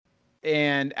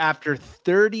And after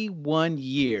 31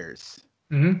 years,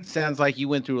 sounds like you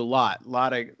went through a lot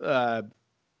of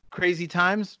crazy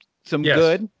times, some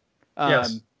good.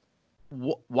 Yes.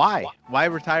 Why? Why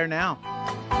retire now?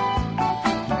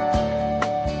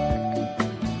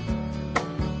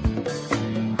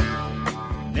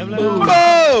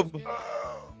 Boom!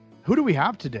 Who do we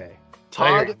have today?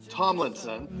 Todd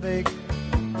Tomlinson.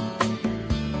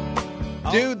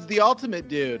 Dude's the ultimate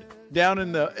dude down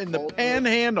in the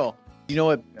panhandle. You know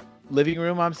what living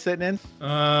room I'm sitting in?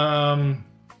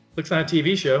 Looks like a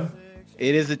TV show.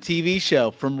 It is a TV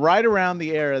show from right around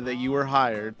the era that you were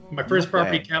hired. My first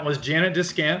property account was Janet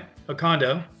Descant, a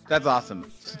condo. That's awesome.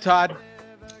 So Todd,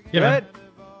 what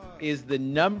is the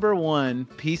number one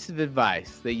piece of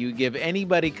advice that you give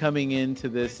anybody coming into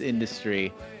this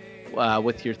industry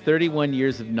with your 31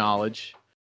 years of knowledge?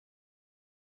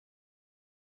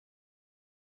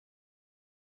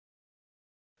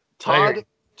 Todd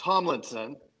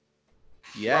Tomlinson.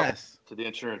 Yes. To the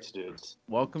insurance dudes.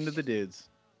 Welcome to the dudes.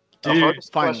 Dude,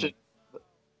 question.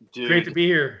 Dude. Great to be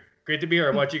here.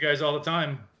 I watch you guys all the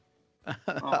time.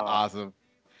 Awesome.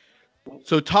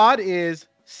 So Todd is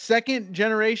second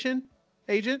generation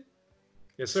agent?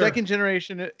 Yes, sir. Second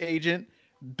generation agent,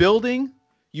 building,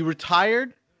 you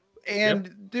retired,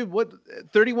 and dude, what,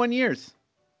 31 years?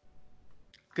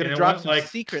 Gonna drop some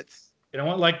secrets. You don't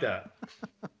want like that.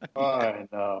 I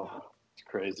know. It's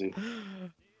crazy.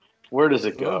 Where does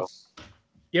it go?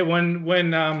 Yeah, when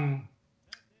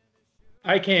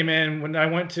I came in, when I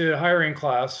went to hiring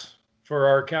class for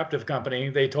our captive company,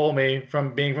 they told me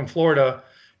from being from Florida,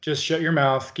 just shut your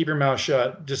mouth, keep your mouth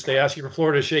shut. Just they ask you from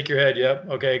Florida, shake your head. Yep,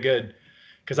 okay, good.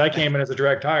 Because I came in as a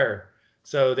direct hire.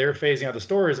 So they were phasing out the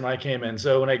stores when I came in.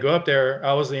 So when I go up there,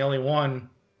 I was the only one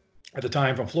at the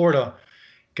time from Florida.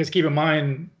 Because keep in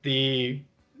mind, the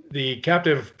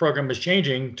captive program was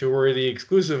changing to where the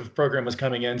exclusive program was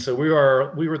coming in. So we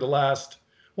were one of the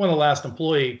last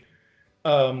employee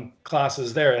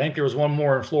classes there. I think there was one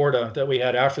more in Florida that we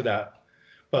had after that,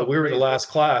 but we were the last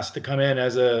class to come in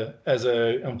as a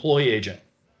employee agent.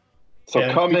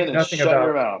 So come in and shut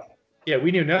your mouth. Yeah,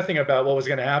 we knew nothing about what was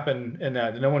going to happen in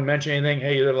that. No one mentioned anything.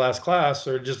 Hey, you're the last class,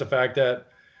 or just the fact that.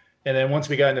 And then once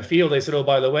we got in the field, they said, "Oh,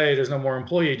 by the way, there's no more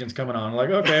employee agents coming on." I'm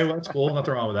like, okay, well, that's cool.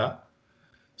 Nothing wrong with that.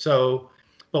 So,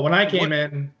 but when I came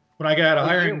in, when I got out of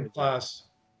hiring class,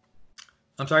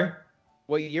 I'm sorry?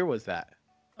 What year was that?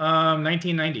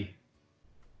 1990.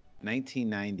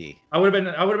 1990. I would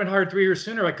have been hired 3 years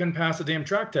sooner. I couldn't pass the damn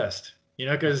track test,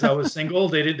 because I was single.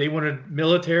 They wanted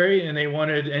military and they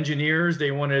wanted engineers.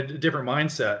 They wanted a different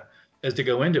mindset as to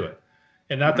go into it.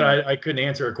 And not that I couldn't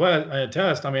answer a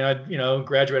test. I mean, I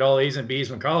graduate all A's and B's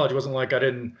from college. It wasn't like I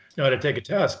didn't know how to take a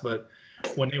test, but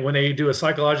when they do a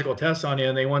psychological test on you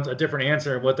and they want a different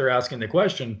answer of what they're asking the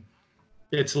question,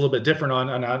 it's a little bit different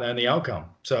on the outcome.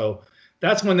 So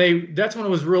that's when it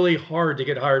was really hard to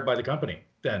get hired by the company.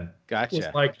 Then gotcha. It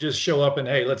was like just show up and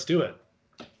hey, let's do it.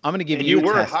 I'm gonna give you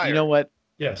a test. Hired. You know what?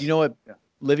 Yes. You know what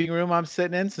living room I'm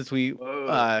sitting in since we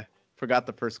forgot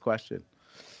the first question.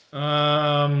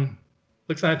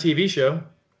 Looks like a TV show.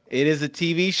 It is a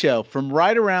TV show from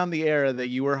right around the era that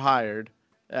you were hired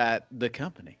at the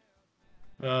company.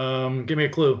 Give me a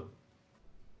clue.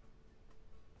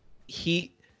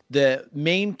 The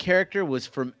main character was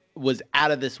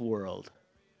out of this world.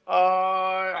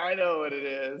 I know what it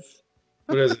is.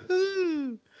 What is it?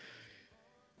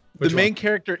 The main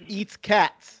character eats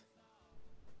cats.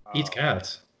 Eats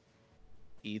cats.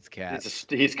 Eats cats.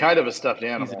 He's kind of a stuffed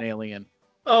animal. He's an alien.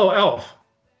 Oh, Elf.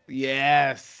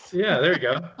 Yes. Yeah, there you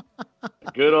go.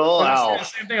 Good old Elf.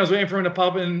 Same thing. I was waiting for him to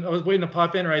pop in. I was waiting to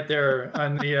pop in right there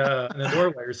on the in the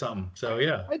doorway or something. So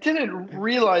yeah. I didn't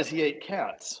realize he ate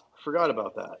cats. Forgot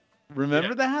about that.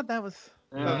 Remember that? That was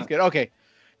good. Okay.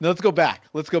 Now let's go back.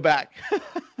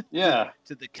 Yeah.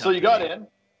 To the company. So you got in.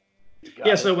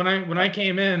 So when I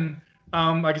came in,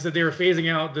 like I said, they were phasing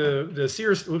out the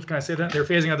Sears. Oops, can I say that? They were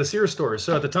phasing out the Sears stores.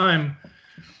 So at the time,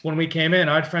 when we came in,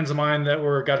 I had friends of mine that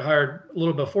got hired a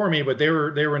little before me, but they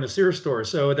were in the Sears store.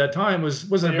 So at that time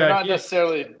wasn't a bad. You're not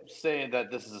necessarily saying that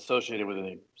this is associated with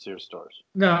any Sears stores.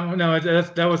 No,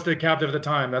 that was the captive at the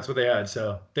time. That's what they had.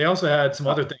 So they also had some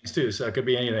other things too. So it could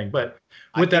be anything. But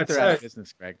with that said,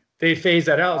 business, Greg. They phased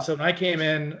that out. So when I came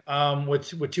in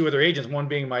with two other agents, one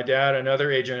being my dad,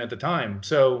 another agent at the time.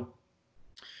 So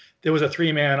there was a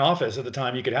 3-man office at the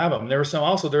time. You could have them. There were some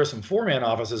 4-man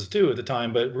offices too at the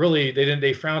time, but really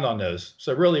they frowned on those.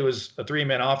 So really it was a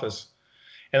 3-man office.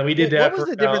 And we did that. What was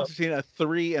the difference between a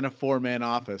 3 and a 4-man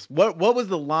office? What was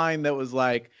the line that was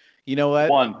like, you know what?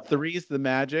 1. 3 is the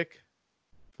magic.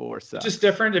 4 sucks. Just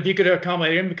different if you could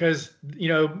accommodate them because,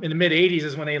 in the mid 80s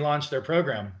is when they launched their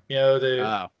program.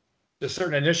 The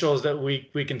certain initials that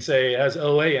we can say has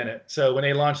OA in it. So when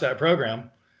they launched that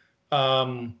program,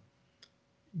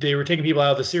 they were taking people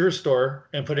out of the Sears store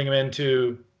and putting them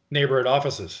into neighborhood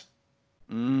offices.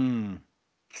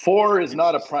 4 is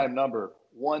not a prime number.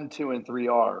 1, 2, and 3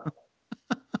 are.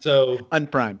 So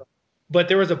unprime. But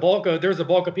there was a bulk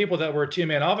of people that were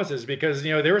 2-man offices because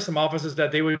there were some offices that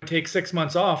they would take 6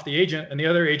 months off, the agent, and the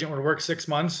other agent would work 6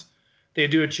 months. They'd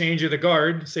do a change of the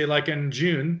guard, say like in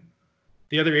June.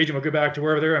 The other agent would go back to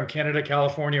wherever they're in Canada,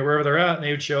 California, wherever they're at, and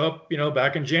they would show up,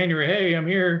 back in January. Hey, I'm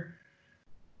here.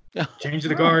 Change of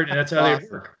the guard, and that's how they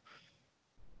work.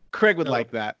 Craig would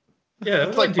like that. Yeah,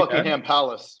 it's like Buckingham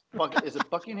Palace. Is it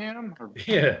Buckingham? Or...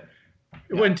 Yeah,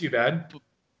 it wasn't too bad.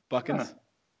 Buckins.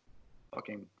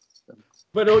 Fucking.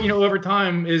 But over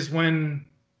time is when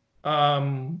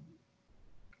my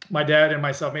dad and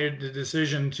myself made the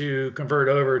decision to convert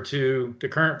over to the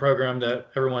current program that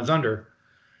everyone's under,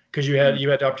 because you had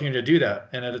the opportunity to do that,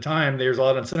 and at the time there's a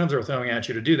lot of incentives that were throwing at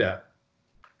you to do that.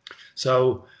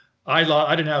 So I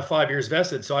didn't have 5 years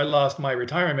vested, so I lost my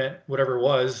retirement, whatever it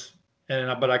was,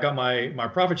 but I got my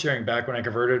profit sharing back when I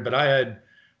converted. But I had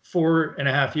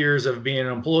 4.5 years of being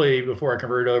an employee before I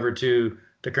converted over to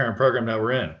the current program that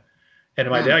we're in. And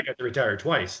my dad got to retire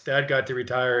twice. Dad got to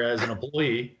retire as an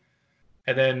employee.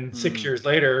 And then 6 years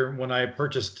later, when I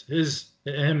purchased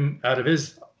him out of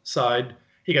his side,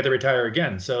 he got to retire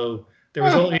again. So there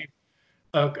was only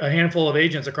a handful of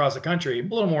agents across the country, a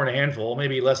little more than a handful,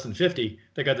 maybe less than 50,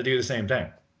 that got to do the same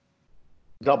thing.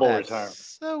 Double retirement.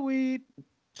 Sweet.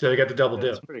 So they got the double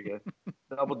dip. That's pretty good.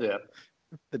 Double dip.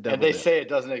 And they say it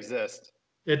doesn't exist.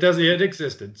 It does. It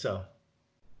existed. So.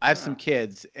 I have some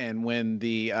kids, and when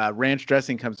the ranch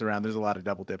dressing comes around, there's a lot of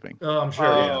double dipping. Oh, I'm sure.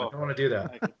 Yeah, I don't want to do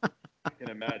that. I can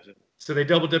imagine. So they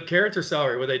double dip carrots or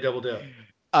celery? What they double dip?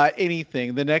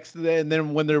 Anything. And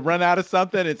then when they run out of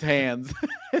something, it's hands.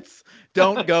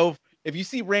 Don't go. If you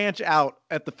see ranch out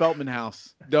at the Feltman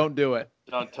house, don't do it.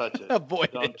 Don't touch it. Avoid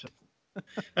it.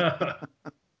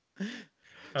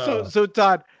 So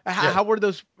Todd, how were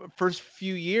those first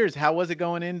few years? How was it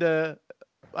going into?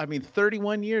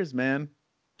 31 years, man.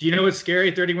 Do you know what's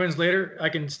scary? 31 years later, I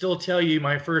can still tell you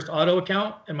my first auto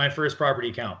account and my first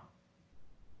property account.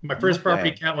 My first property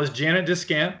account was Janet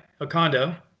Descant, a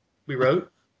condo we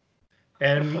wrote.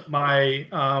 And my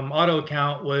auto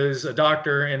account was a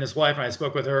doctor and his wife, and I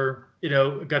spoke with her,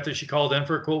 she called in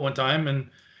for a quote one time. And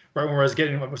right when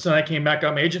I was so I came back,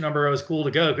 got my agent number, I was cool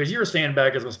to go because you were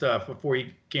sandbagging some stuff before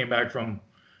you came back from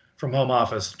home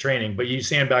office training. But you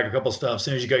sandbag a couple stuff as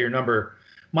soon as you got your number.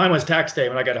 Mine was tax day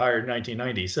when I got hired in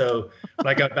 1990. So when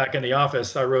I got back in the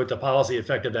office, I wrote the policy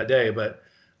effective that day. But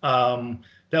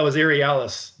that was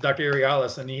Dr.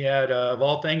 Arialis, and he had, of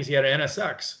all things, he had an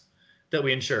NSX that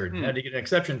we insured. Had to get an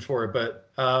exception for it, but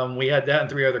we had that and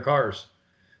 3 other cars.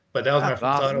 But that was my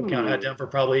first auto account. I had them for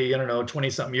probably,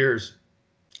 20-something years.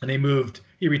 And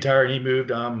he retired and he moved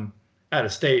out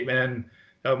of state. And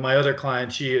my other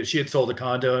client, she had sold a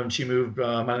condo and she moved,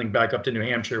 I think, back up to New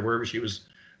Hampshire, wherever she was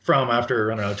from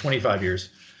after 25 years.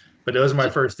 But those are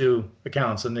my first 2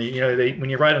 accounts, and they when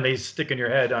you write them, they stick in your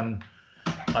head on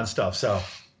stuff. So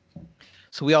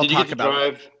we all talk about. Did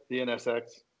you drive the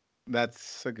NSX?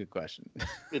 That's a good question.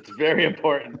 It's very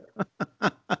important.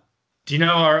 Do you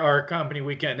know our company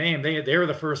we can't name? They were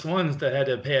the first ones that had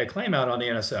to pay a claim out on the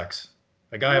NSX.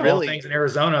 A guy of all things in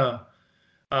Arizona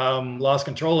lost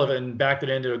control of it and backed it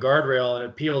into a guardrail, and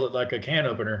it peeled it like a can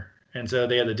opener, and so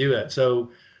they had to do it.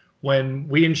 So when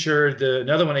we insured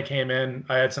another one that came in,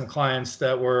 I had some clients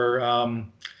that were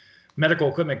medical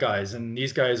equipment guys, and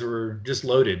these guys were just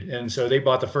loaded. And so they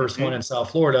bought the first one in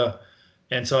South Florida.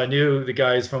 And so I knew the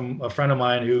guys from a friend of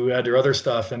mine who had their other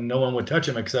stuff, and no one would touch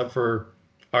them except for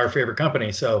our favorite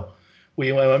company. So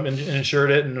we went up and insured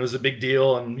it, and it was a big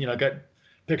deal. And, got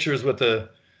pictures with the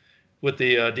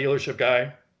dealership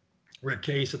guy, Rick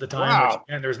Case at the time. Wow.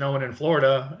 And there's no one in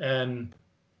Florida. And,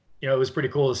 it was pretty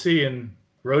cool to see. And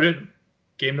wrote it,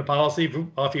 gave him the policy,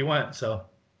 off he went. So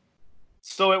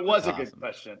it was a good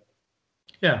question.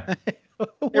 Yeah.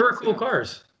 They were cool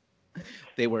cars.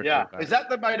 They were. Yeah. Cool cars.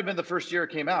 That might have been the first year it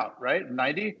came out, right?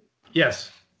 90?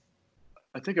 Yes.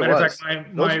 I think it was.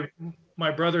 In fact,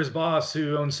 my brother's boss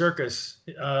who owned Circus,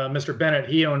 Mr. Bennett,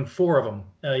 he owned 4 of them.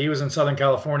 He was in Southern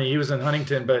California. He was in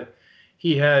Huntington, but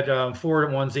he had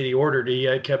 4 ones that he ordered. He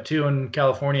had kept 2 in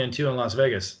California and 2 in Las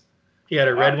Vegas. He had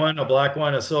a red one, a black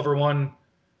one, a silver one,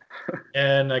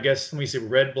 and I guess, let me see,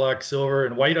 red, black, silver,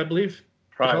 and white, I believe.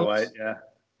 Probably white, yeah.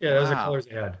 Yeah, those are the colors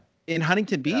they had. In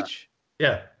Huntington Beach?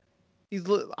 Yeah.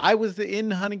 I was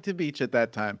in Huntington Beach at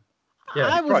that time. Yeah.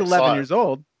 I was 11 years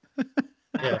old.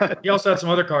 Yeah. He also had some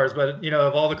other cars, but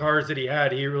of all the cars that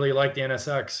he really liked the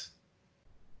NSX.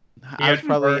 He had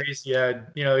Ferraris. He had,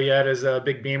 he had his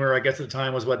big Beamer. I guess at the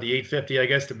time was the 850. I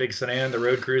guess the big sedan, the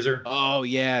road cruiser. Oh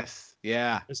yes,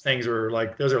 yeah. Those things were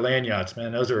those are land yachts,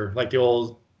 man. Those are like the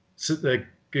old the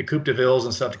Coupe de Villes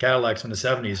and stuff, the Cadillacs from the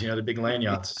 70s. The big land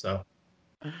yachts. So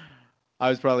I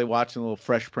was probably watching a little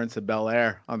Fresh Prince of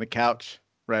Bel-Air on the couch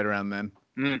right around then.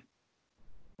 Mm.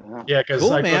 Yeah, because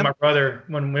with my brother,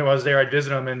 when I was there, I'd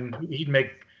visit him, and he'd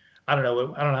make, I don't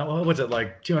know, what was it,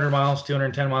 like 200 miles,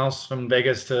 210 miles from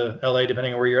Vegas to LA,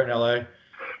 depending on where you're at in LA.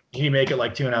 He'd make it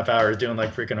like 2.5 hours doing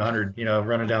like freaking 100,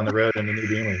 running down the road in the new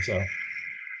Beamer. So,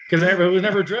 because it was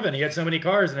never driven. He had so many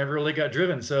cars and never really got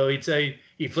driven. So he'd say,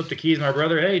 he'd flip the keys to my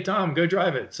brother, hey, Tom, go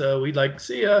drive it. So we'd like,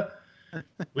 see ya.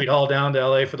 We'd haul down to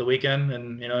LA for the weekend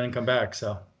and, and come back.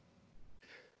 So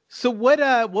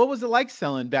what was it like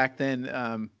selling back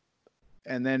then?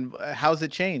 And then how's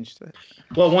it changed?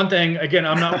 Well, one thing, again,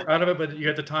 I'm not proud of it, but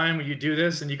at the time when you do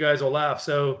this, and you guys will laugh.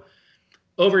 So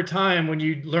over time, when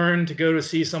you learn to go to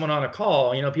see someone on a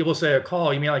call, people say a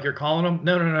call, you mean like you're calling them?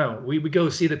 No. We go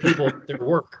see the people at their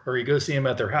work, or you go see them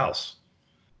at their house.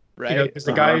 Right. Because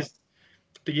the guys,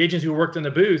 the agents who worked in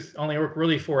the booth only worked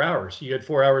really 4 hours. You had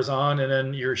 4 hours on and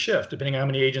then your shift, depending on how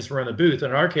many agents were in the booth.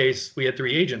 In our case, we had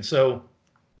 3 agents. So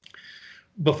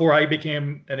before I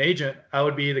became an agent, I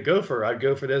would be the gopher. I'd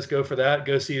go for this, go for that,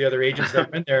 go see the other agents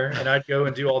that went there, and I'd go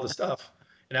and do all the stuff.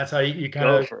 And that's how you kind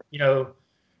of,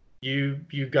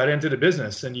 you got into the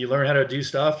business, and you learn how to do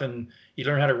stuff, and you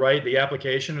learn how to write the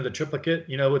application or the triplicate,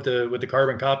 with the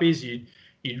carbon copies.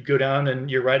 You go down and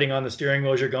you're writing on the steering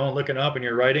wheel as you're going, looking up, and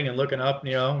you're writing and looking up,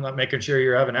 not making sure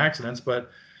you're having accidents.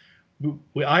 But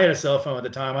I had a cell phone at the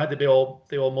time. I had the old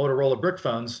Motorola brick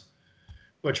phones,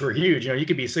 which were huge. You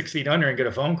could be 6 feet under and get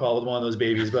a phone call with one of those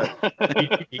babies, but you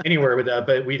could be anywhere with that.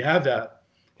 But we'd have that,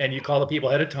 and you call the people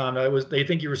ahead of time. They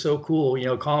think you were so cool,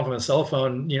 calling from a cell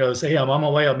phone. Say, hey, I'm on my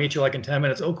way. I'll meet you like in 10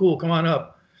 minutes. Oh, cool, come on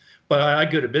up. But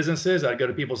I'd go to businesses. I'd go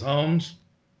to people's homes.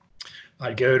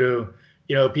 I'd go to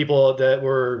people that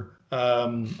were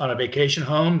on a vacation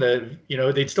home that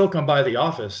they'd still come by the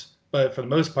office, but for the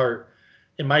most part,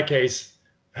 in my case,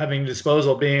 having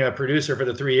disposal, being a producer for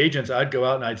the 3 agents, I'd go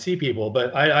out and I'd see people,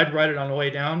 but I'd write it on the way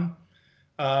down.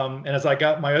 And as I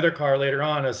got my other car later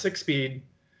on, a 6-speed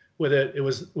with it, it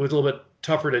was a little bit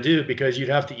tougher to do because you'd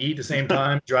have to eat at the same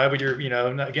time, drive with your,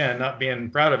 not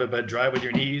being proud of it, but drive with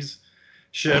your knees,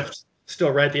 shift,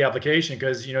 still write the application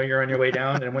because, you're on your way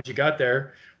down. And once you got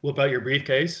there, whip out your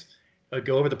briefcase,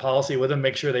 go over the policy with them,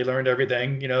 make sure they learned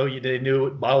everything. They knew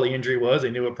what bodily injury was.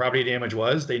 They knew what property damage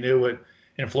was. They knew what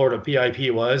in Florida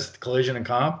PIP was, collision and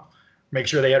comp, make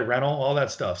sure they had rental, all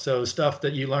that stuff. So stuff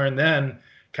that you learn then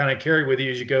kind of carry with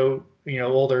you as you go,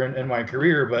 older in my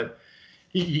career, but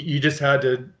you just had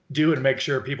to do it and make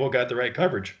sure people got the right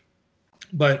coverage.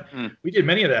 But we did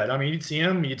many of that. I mean, you'd see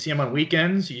them on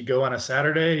weekends, you'd go on a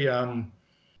Saturday.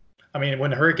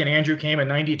 When Hurricane Andrew came in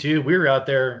 92, we were out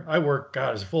there. I worked, it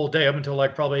was a full day up until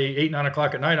like probably 8, 9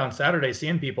 o'clock at night on Saturday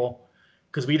seeing people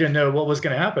because we didn't know what was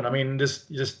going to happen. This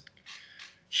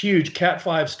huge Cat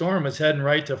 5 storm is heading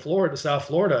right to Florida, South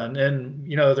Florida. And then,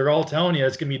 they're all telling you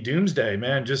it's going to be doomsday,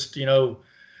 man. Just,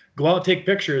 go out and take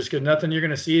pictures because nothing you're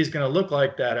going to see is going to look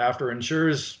like that after. And sure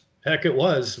as heck it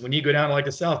was. When you go down to like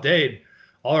the South Dade,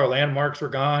 all our landmarks were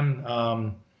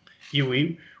gone.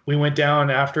 We went down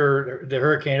after the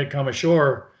hurricane had come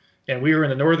ashore, and we were in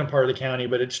the northern part of the county,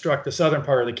 but it struck the southern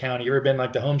part of the county. You ever been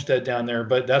like the Homestead down there?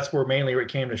 But that's where it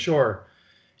came to shore.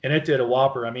 And it did a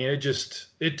whopper.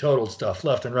 It totaled stuff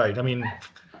left and right. Frame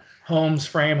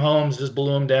homes just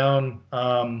blew them down.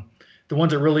 The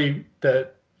ones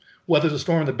that weathered the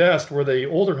storm the best were the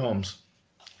older homes,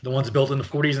 the ones built in the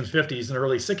 40s and 50s and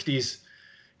early 60s,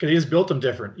 because they just built them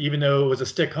different. Even though it was a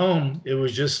stick home, it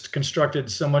was just constructed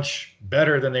so much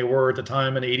better than they were at the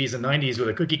time in the 80s and 90s with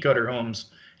the cookie cutter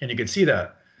homes, and you could see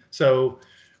that. So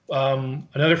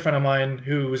another friend of mine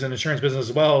who was in the insurance business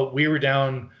as well, we were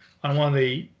down on one of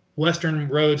the western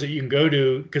roads that you can go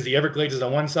to because the Everglades is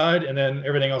on one side and then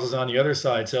everything else is on the other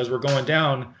side. So as we're going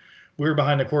down, we were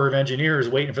behind the Corps of Engineers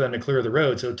waiting for them to clear the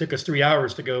road. So it took us 3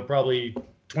 hours to go probably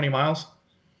 20 miles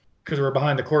because we were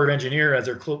behind the Corps of Engineer as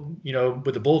they're,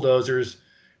 with the bulldozers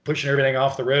pushing everything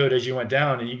off the road as you went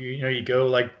down. And you go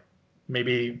like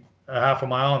maybe a half a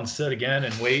mile and sit again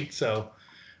and wait. So,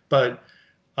 but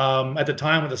at the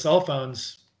time with the cell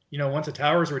phones, once the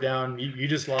towers were down, you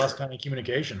just lost kind of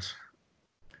communications.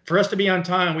 For us to be on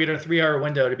time, we had a 3-hour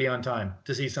window to be on time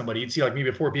to see somebody. You'd see like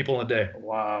maybe 4 people in a day.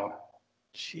 Wow.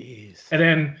 Jeez. And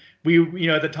then we,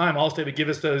 at the time, Allstate would give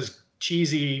us those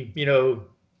cheesy,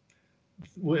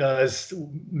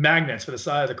 magnets for the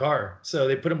side of the car. So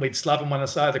they put them, we'd slap them on the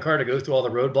side of the car to go through all the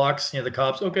roadblocks. The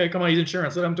cops, okay, come on, he's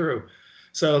insurance, let him through.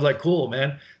 So like, cool,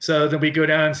 man. So then we go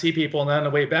down and see people, and then on the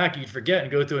way back, you'd forget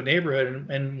and go through a neighborhood.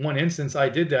 And one instance, I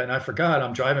did that, and I forgot.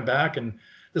 I'm driving back, and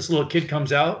this little kid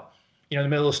comes out, in the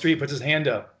middle of the street, puts his hand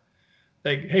up,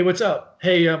 like, hey, what's up?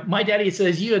 Hey, my daddy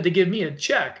says you had to give me a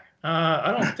check.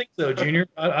 I don't think so, Junior.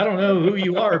 I don't know who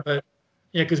you are, but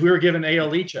because we were given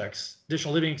ALE checks,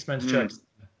 additional living expense checks.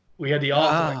 We had the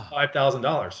offer like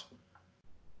 $5,000.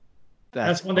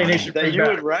 That's one thing they should bring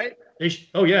back. Right? They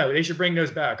should bring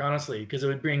those back, honestly, because it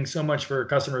would bring so much for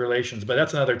customer relations. But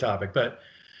that's another topic. But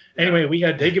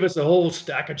anyway, they give us a whole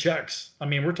stack of checks. I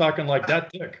mean, we're talking like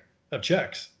that thick of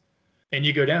checks, and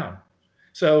you go down.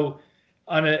 So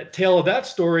on a tail of that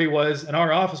story was in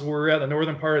our office, where we were at the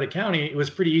northern part of the county, it was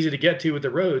pretty easy to get to with the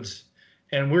roads.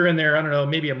 And we're in there, I don't know,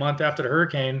 maybe a month after the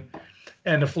hurricane,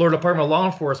 and the Florida Department of Law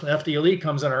Enforcement, FDLE,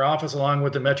 comes in our office along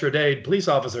with the Metro-Dade police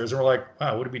officers. And we're like,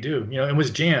 wow, what do we do? It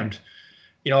was jammed.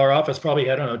 Our office probably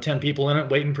had, 10 people in it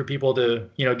waiting for people to,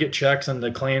 get checks, and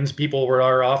the claims people were at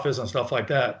our office and stuff like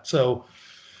that. So,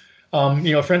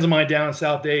 friends of mine down in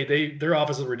South Dade, their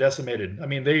offices were decimated. I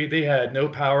mean, they had no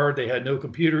power. They had no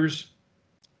computers,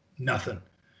 nothing.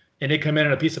 And they come in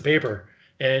on a piece of paper,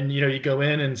 and, you go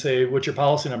in and say, what's your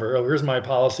policy number? Oh, here's my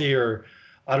policy, or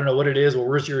I don't know what it is. Well,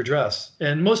 where's your address?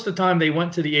 And most of the time they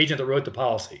went to the agent that wrote the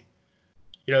policy.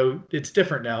 It's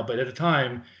different now, but at the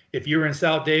time, if you were in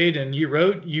South Dade and you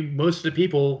wrote, most of the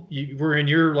people you were in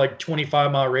your like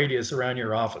 25-mile radius around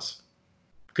your office.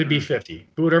 Could be 50,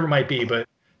 but whatever it might be. But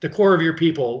the core of your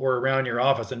people were around your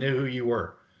office and knew who you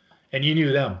were, and you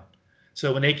knew them.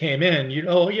 So when they came in,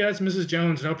 it's Mrs.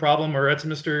 Jones, no problem, or it's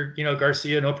Mr.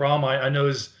 Garcia, no problem. I know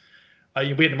we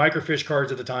had the microfiche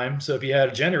cards at the time. So if you had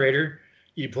a generator,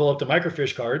 you pull up the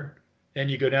microfiche card and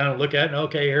you go down and look at it, and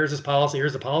okay, here's his policy,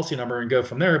 here's the policy number, and go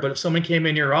from there. But if someone came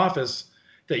in your office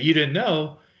that you didn't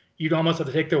know, you'd almost have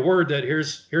to take their word that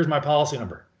here's my policy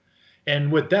number.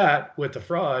 And with the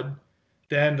fraud,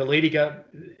 then the lady the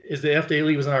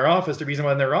FDLE was in our office. The reason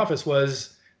why in their office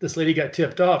was this lady got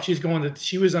tipped off.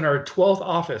 She was in our 12th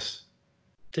office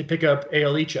to pick up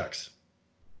ALE checks.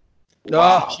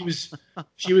 Wow.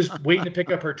 She was waiting to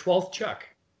pick up her 12th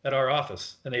check at our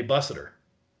office, and they busted her.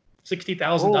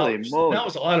 $60,000. That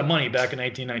was a lot of money back in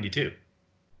 1992.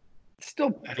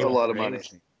 Still a lot of money.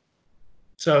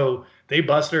 So they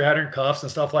busted her, had her in cuffs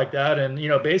and stuff like that. And,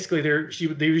 basically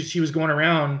she was going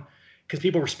around because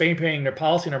people were spam paying their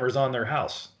policy numbers on their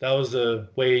house. That was the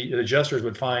way the adjusters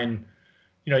would find,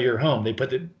 your home. They put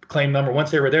the claim number.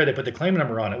 Once they were there, they put the claim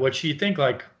number on it, which you think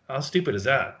like, how stupid is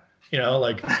that?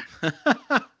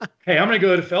 Hey, I'm going to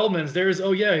go to Feldman's. He's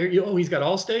got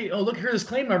Allstate. Oh, look, here's his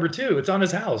claim number too. It's on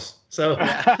his house. So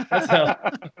that's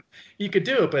how you could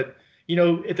do it. But,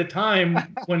 at the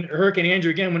time when Hurricane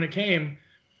Andrew, again, when it came,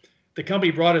 the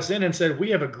company brought us in and said, we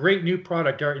have a great new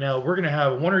product right now. We're going to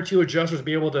have one or two adjusters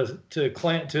be able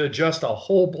to adjust a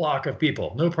whole block of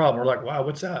people. No problem. We're like, wow,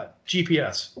 what's that?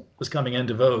 GPS was coming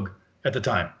into vogue at the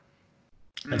time.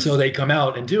 And so they come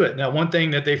out and do it. Now, one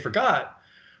thing that they forgot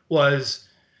was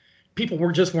people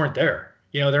weren't there.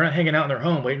 They're not hanging out in their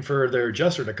home waiting for their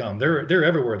adjuster to come. They're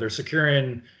everywhere. They're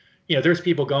securing, there's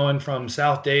people going from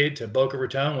South Dade to Boca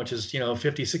Raton, which is,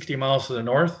 50, 60 miles to the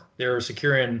north. They're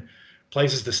securing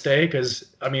places to stay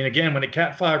because, again, when a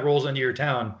Cat 5 rolls into your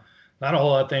town, not a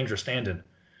whole lot of things are standing.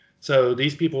 So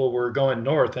these people were going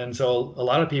north, and so a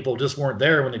lot of people just weren't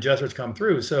there when the adjusters come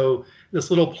through. So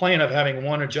this little plan of having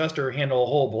one adjuster handle a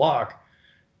whole block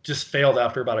just failed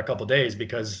after about a couple of days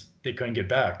because they couldn't get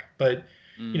back. But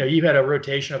you had a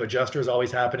rotation of adjusters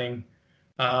always happening.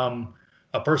 A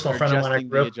personal friend of mine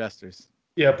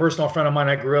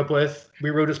I grew up with, we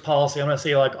wrote his policy. I'm going to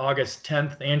say like August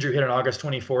 10th. Andrew hit on August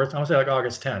 24th. I'm going to say like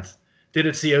August 10th. Did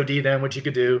it COD then, which you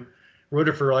could do. Wrote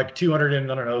it for like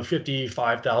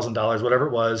 $55,000, whatever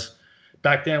it was.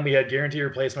 Back then we had guaranteed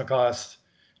replacement costs.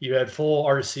 You had full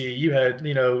RC. You had,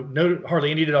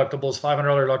 hardly any deductibles, $500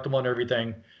 deductible and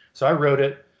everything. So I wrote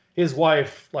it. His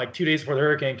wife, like 2 days before the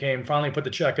hurricane came, finally put the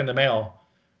check in the mail.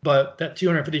 But that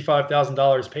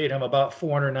 $255,000 paid him about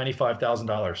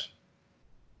 $495,000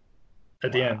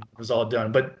 at the end. It was all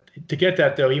done. But to get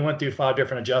that, though, he went through 5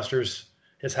 different adjusters.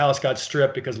 His house got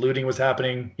stripped because looting was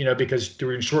happening, because they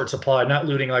were in short supply. Not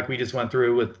looting like we just went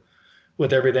through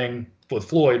with everything with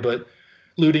Floyd, but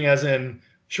looting as in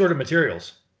short of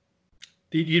materials.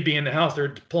 You'd be in the house,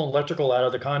 they're pulling electrical out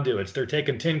of the conduits. They're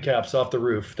taking tin caps digging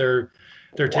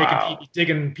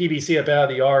PVC up out of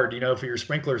the yard, for your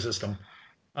sprinkler system.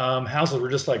 Houses were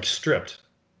just like stripped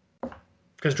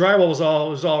because drywall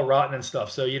was all rotten and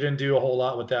stuff. So you didn't do a whole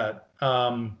lot with that.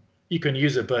 you couldn't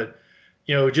use it. But,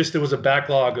 just there was a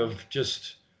backlog of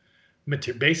just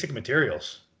basic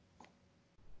materials.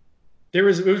 It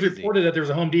was reported that there was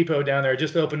a Home Depot down there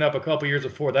just opened up a couple years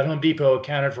before. That Home Depot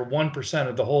accounted for 1%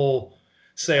 of the whole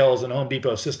sales in the Home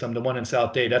Depot system, the one in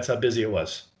South Dade. That's how busy it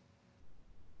was.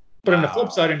 But on the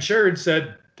flip side, insured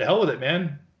said, "To hell with it,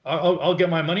 man. I'll get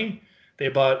my money." They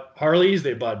bought Harleys,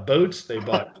 they bought boats, they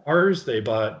bought cars, they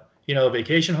bought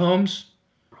vacation homes.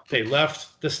 They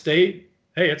left the state.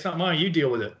 Hey, it's not mine. You deal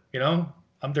with it.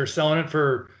 They're selling it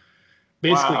for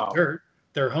basically dirt.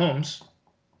 Their homes.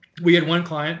 We had one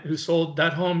client who sold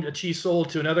that home that she sold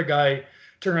to another guy,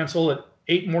 turned around and sold it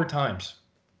 8 more times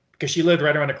because she lived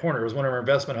right around the corner. It was one of her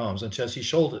investment homes, and she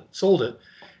sold it.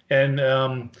 And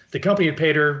the company had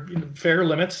paid her fair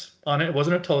limits on it. It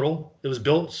wasn't a total. It was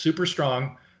built super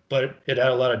strong, but it had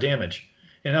a lot of damage.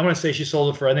 And I want to say she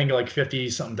sold it for, I think, like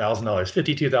 $50,000,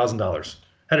 $52,000.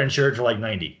 Had it insured for like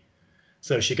 $90,000.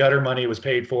 So she got her money, it was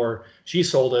paid for. She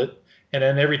sold it. And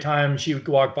then every time she would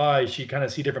walk by, she'd kind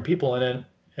of see different people in it.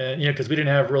 And, because we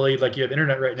didn't have really, like you have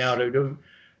internet right now to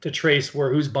trace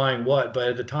who's buying what. But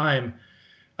at the time,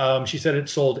 she said it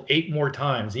sold 8 more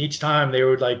times. Each time they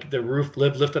would the roof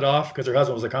lifted off because her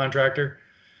husband was a contractor.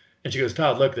 And she goes,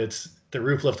 "Todd, look, that's the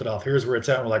roof lifted off. Here's where it's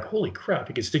at." And we're like, "Holy crap,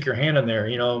 you could stick your hand in there."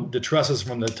 The trusses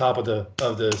from the top of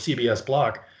the CBS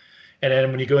block. And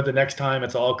then when you go in the next time,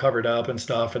 it's all covered up and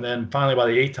stuff. And then finally by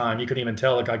the 8th time, you couldn't even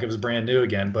tell it like it was brand new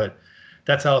again. But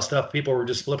that's how people were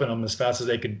just flipping them as fast as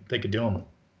they could do them.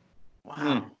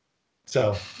 Wow.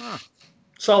 So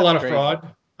saw a lot of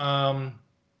fraud.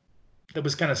 It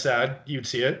was kind of sad. You'd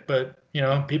see it, but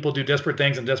people do desperate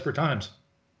things in desperate times.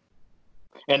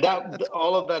 And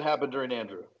all of that happened during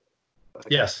Andrew.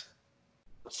 Yes.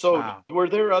 So were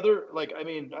there other, I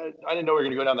didn't know we were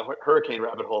going to go down the hurricane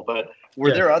rabbit hole, but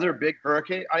were there other big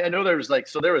hurricanes? I know there was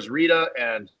there was Rita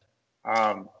and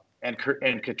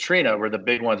Katrina were the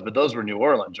big ones, but those were New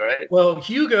Orleans, right? Well,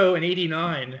 Hugo in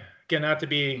 '89, again, not to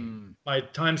be my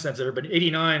time sensitive, but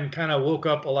 '89 kind of woke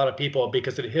up a lot of people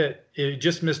because it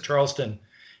just missed Charleston,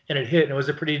 and it hit, and it was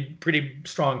a pretty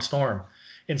strong storm.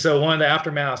 And so one of the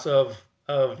aftermaths of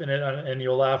and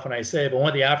you'll laugh when I say it, but one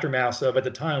of the aftermaths of, at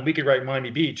the time, we could write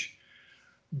Miami Beach,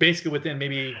 basically within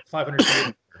maybe 500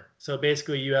 feet. So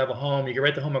basically you have a home, you can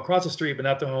write the home across the street, but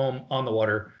not the home on the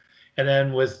water. And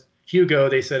then with Hugo,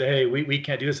 they said, "Hey, we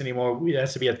can't do this anymore. It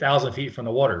has to be 1,000 feet from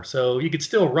the water." So you could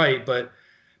still write, but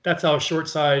that's how short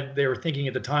side they were thinking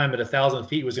at the time that 1,000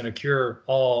 feet was going to cure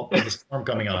all of the storm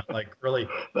coming on. Really,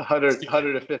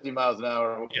 150 miles an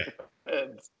hour. Yeah.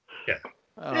 Yeah.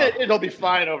 It'll be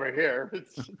fine over here.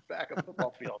 It's back a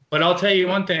football field. But I'll tell you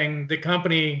one thing: the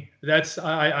company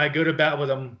I go to bat with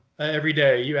them every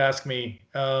day. You ask me,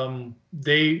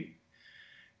 they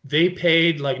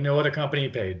paid like no other company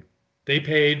paid. They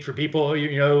paid for people.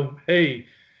 Hey,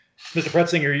 Mr.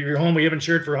 Pretzinger, your home we have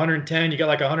insured for 110. You got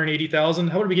like 180,000.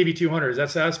 How would we give you 200? Does that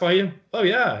satisfy you? Oh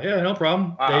yeah, no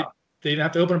problem. Wow. They didn't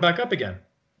have to open it back up again.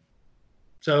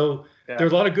 So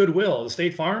there's a lot of goodwill. The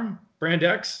State Farm, Brand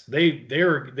X, they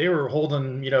were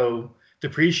holding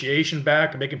depreciation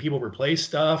back and making people replace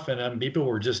stuff, and people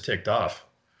were just ticked off.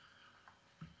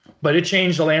 But it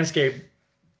changed the landscape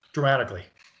dramatically.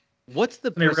 What's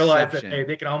the perception? They realized that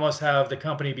they could almost have the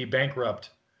company be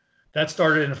bankrupt. That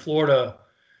started in Florida.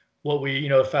 What we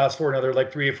fast forward another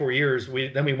 3 or 4 years,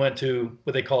 we went to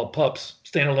what they call PUPs,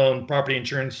 standalone property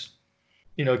insurance,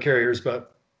 carriers.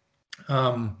 But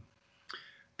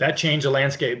that changed the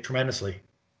landscape tremendously.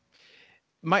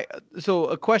 So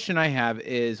a question I have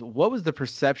is, what was the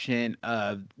perception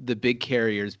of the big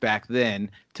carriers back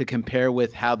then to compare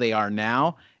with how they are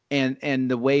now, and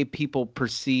the way people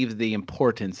perceive the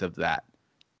importance of that?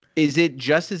 Is it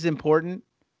just as important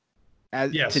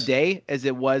as today as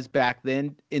it was back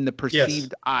then in the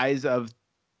perceived eyes of?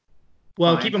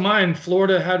 Well, keep in mind,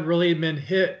 Florida had really been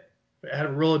hit, had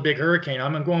a really big hurricane.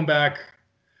 I'm going back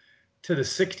to the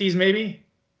 60s, maybe.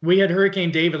 We had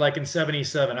Hurricane David in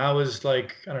 '77. I was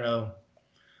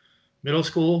middle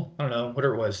school. I don't know,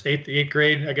 whatever it was, eighth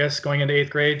grade, I guess, going into 8th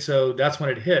grade. So that's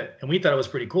when it hit. And we thought it was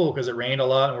pretty cool because it rained a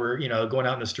lot and we're, going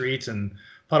out in the streets and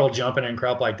puddle jumping and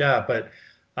crap like that. But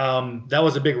that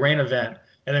was a big rain event.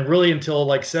 And then really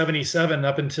until 77,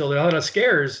 up until there a lot of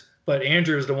scares, but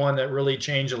Andrew is the one that really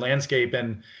changed the landscape,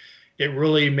 and it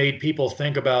really made people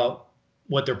think about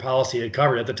what their policy had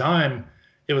covered. At the time,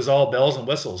 it was all bells and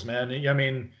whistles, man. I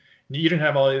mean, you didn't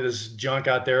have all of this junk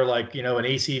out there an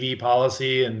ACV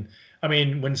policy. And I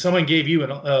mean, when someone gave you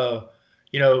the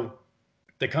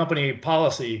company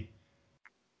policy,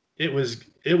 it was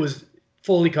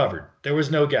fully covered. There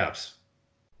was no gaps.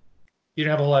 You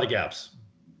didn't have a lot of gaps.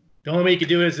 The only way you could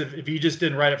do it is if you just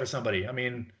didn't write it for somebody. I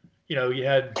mean, you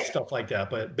had stuff like that.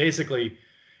 But basically,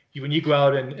 when you go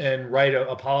out and write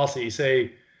a policy,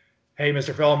 say, hey,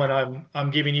 Mr. Feldman,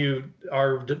 I'm giving you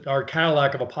our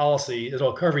Cadillac of a policy.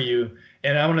 It'll cover you.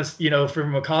 And I want to,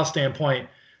 from a cost standpoint,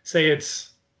 say it's,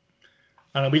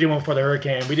 I don't know, we did one for the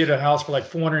hurricane. We did a house for like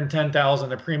 410,000.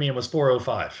 The premium was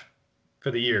 405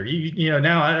 for the year.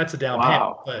 Now that's a down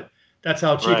payment, but that's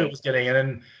how cheap it was getting. And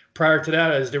then prior to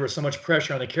that, as there was so much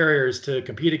pressure on the carriers to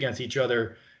compete against each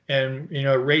other, and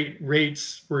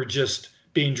rates were just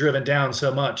being driven down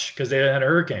so much because they had a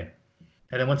hurricane.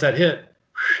 And then once that hit,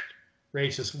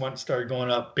 rates just started going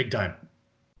up big time.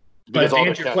 Because but all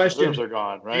the cash reserves are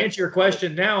gone, right? To answer your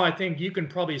question, now I think you can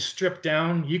probably strip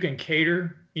down, you can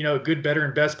cater, good, better,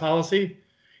 and best policy.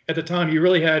 At the time, you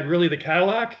really had the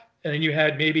Cadillac, and then you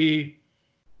had maybe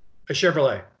a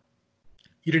Chevrolet.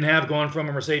 You didn't have going from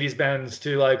a Mercedes-Benz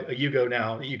to like a Yugo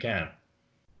now that you can.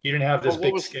 You didn't have this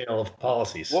big scale of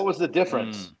policies. What was the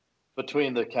difference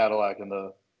between the Cadillac and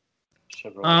the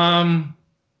Chevrolet?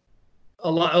 A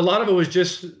lot of it was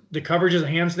just the coverages and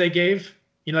hands they gave.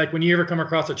 Like when you ever come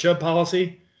across a Chubb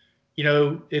policy,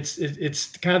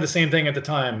 it's kind of the same thing at the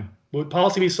time. What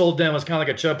policy we sold then was kind of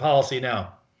like a Chubb policy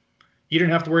now. You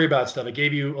didn't have to worry about stuff. It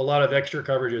gave you a lot of extra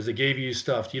coverages. It gave you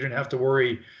stuff. You didn't have to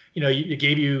worry. It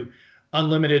gave you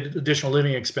unlimited additional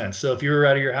living expense. So if you were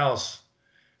out of your house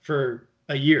for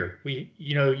a year,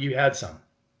 you had some.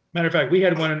 Matter of fact, we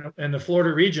had one in the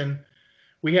Florida region.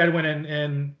 We had one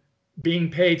in being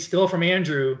paid still from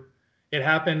Andrew. It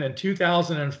happened in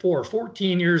 2004.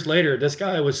 14 years later, this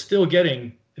guy was still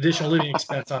getting additional living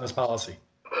expense on his policy.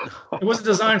 It wasn't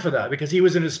designed for that because he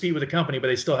was in a dispute with the company, but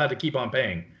they still had to keep on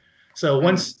paying. So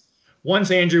once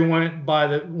Andrew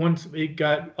once it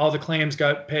got all the claims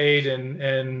got paid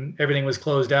and everything was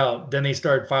closed out, then they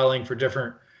started filing for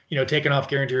different, taking off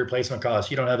guaranteed replacement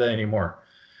costs. You don't have that anymore.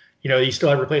 You still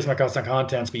have replacement costs on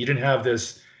contents, but you didn't have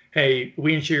this, hey,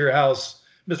 we insure your house,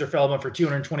 Mr. Feldman, for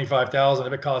 $225,000.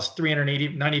 If it costs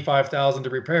 $395,000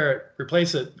 to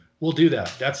replace it, we'll do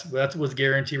that. That's what's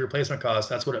guaranteed replacement cost.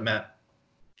 That's what it meant.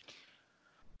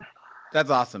 That's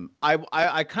awesome. I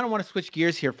kind of want to switch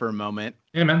gears here for a moment.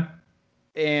 Yeah, man.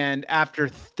 And after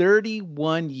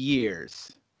 31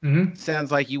 years,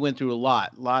 sounds like you went through a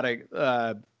lot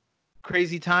of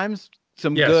crazy times,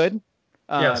 some good.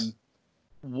 Yes.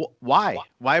 Why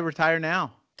retire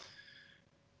now?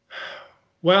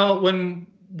 Well, when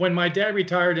my dad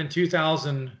retired in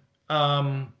 2000,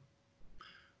 why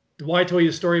I told you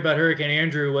the story about Hurricane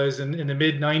Andrew was in the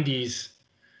mid 90s.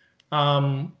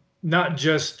 Not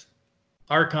just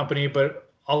our company, but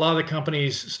a lot of the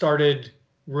companies started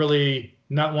really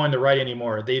not wanting to write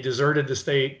anymore. They deserted the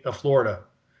state of Florida,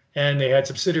 and they had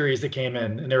subsidiaries that came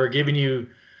in, and they were giving you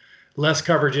less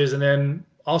coverages. And then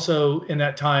also in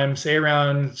that time, say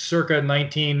around circa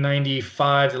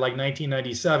 1995 to like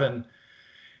 1997,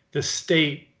 the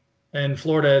state in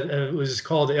Florida, it was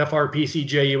called the FRPC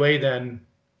JUA then,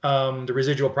 the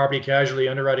residual property casualty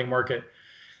underwriting market.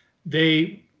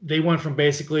 They went from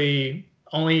basically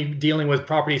only dealing with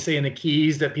property, say in the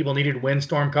Keys, that people needed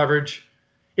windstorm coverage.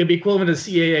 It'd be equivalent to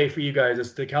CAA for you guys.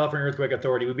 It's the California Earthquake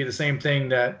Authority. It would be the same thing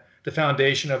that the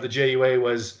foundation of the JUA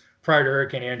was prior to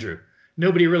Hurricane Andrew.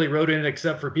 Nobody really wrote in it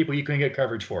except for people you couldn't get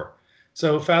coverage for.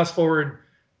 So fast forward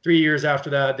 3 years after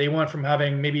that, they went from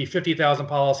having maybe 50,000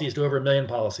 policies to over 1 million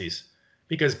policies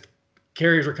because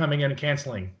carriers were coming in and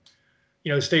canceling.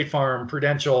 State Farm,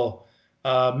 Prudential,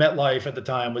 MetLife at the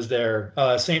time was there,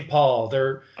 St. Paul,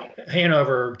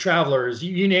 Hanover, Travelers,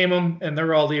 you name them, and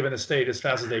they're all leaving the state as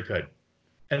fast as they could.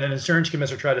 And then the insurance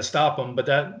commissioner tried to stop them, but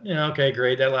that, okay,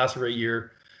 great, that lasted for a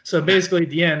year. So basically, at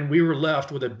the end, we were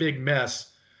left with a big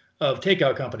mess of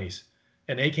takeout companies.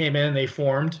 And they came in, they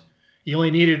formed. You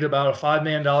only needed about $5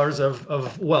 million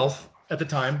of wealth at the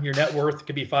time. Your net worth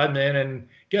could be $5 million. And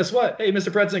guess what? Hey,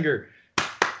 Mr. Pretzinger,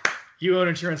 you own an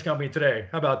insurance company today.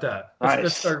 How about that?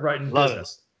 Let's start writing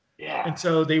business. Yeah. And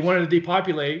so they wanted to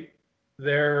depopulate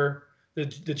the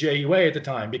JUA at the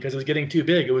time because it was getting too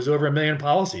big. It was over 1 million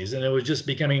policies, and it was just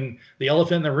becoming the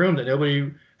elephant in the room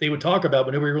that they would talk about,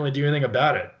 but nobody really do anything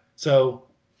about it. So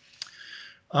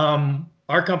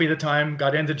our company at the time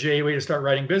got into JUA to start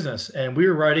writing business, and we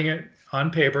were writing it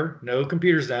on paper, no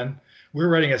computers then. We were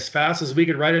writing as fast as we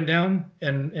could write it down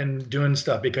and doing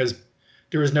stuff because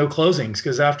there was no closings.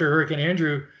 Because after Hurricane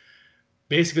Andrew,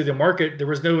 basically the market, there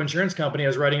was no insurance company that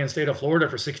was writing in the state of Florida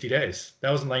for 60 days.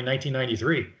 That was in like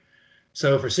 1993.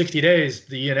 So for 60 days,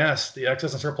 the E&S, the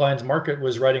excess and surplus lines market,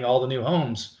 was writing all the new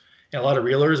homes. And a lot of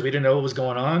realtors, we didn't know what was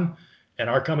going on. And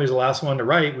our company was the last one to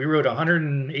write. We wrote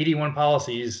 181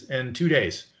 policies in 2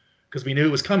 days because we knew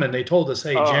it was coming. They told us,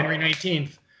 hey, January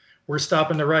 19th, we're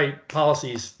stopping to write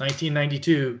policies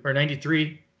 1992 or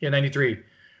 93. Yeah, 93.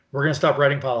 We're going to stop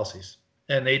writing policies.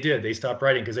 And they did. They stopped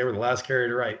writing because they were the last carrier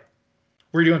to write.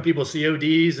 We're doing people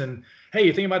CODs and, hey,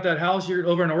 you think about that house you're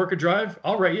over in Orchid Drive?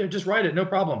 I'll write you. Just write it. No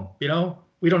problem. You know,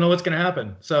 we don't know what's going to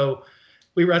happen. So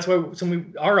that's why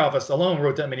our office alone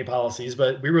wrote that many policies,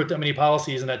 but we wrote that many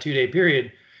policies in that 2-day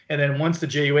period. And then once the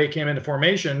JUA came into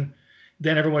formation,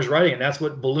 then everyone was writing. And that's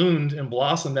what ballooned and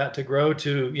blossomed that to grow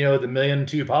to, you know, the 1.2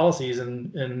 million policies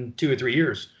in 2 or 3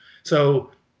 years.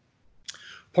 So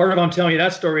part of I'm telling you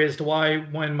that story as to why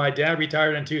when my dad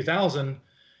retired in 2000,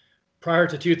 prior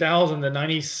to 2000, the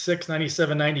 96,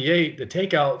 97, 98, the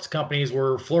takeouts companies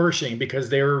were flourishing because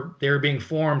they were being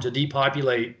formed to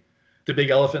depopulate the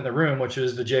big elephant in the room, which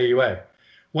is the JUA.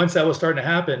 Once that was starting to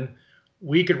happen,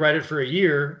 we could write it for a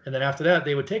year, and then after that,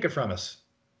 they would take it from us.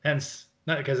 Hence,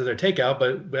 not because of their takeout,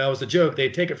 but that was the joke,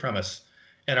 they'd take it from us.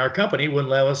 And our company wouldn't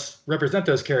let us represent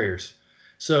those carriers.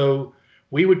 So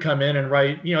we would come in and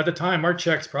write, you know, at the time, our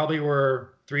checks probably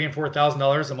were $3,000 and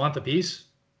 $4,000 a month a piece.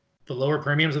 The lower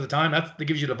premiums at the time, that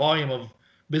gives you the volume of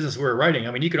business we were writing.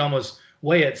 I mean, you could almost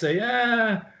weigh it, say,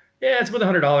 yeah, it's with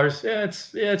 $100. Yeah,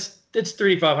 it's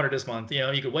 $3,500 this month. You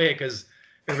know, you could weigh it because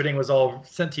everything was all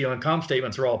sent to you, and comp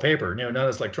statements were all paper. You know, none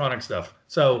of this electronic stuff.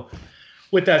 So,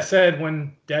 with that said,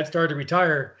 when Dad started to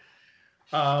retire,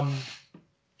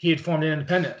 he had formed an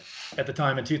independent at the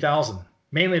time in 2000,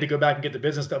 mainly to go back and get the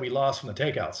business that we lost from the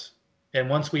takeouts. And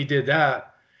once we did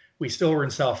that, we still were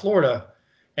in South Florida,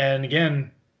 and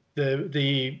again,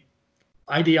 the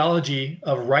ideology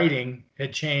of writing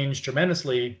had changed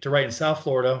tremendously to write in South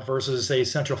Florida versus, say,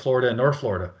 Central Florida and North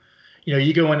Florida. You know,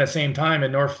 you go in at the same time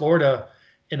in North Florida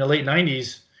in the late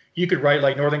 90s, you could write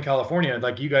like Northern California,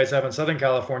 like you guys have in Southern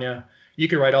California. You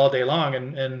could write all day long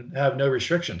and have no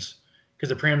restrictions because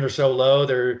the premiums are so low.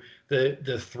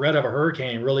 The threat of a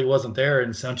hurricane really wasn't there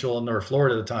in Central and North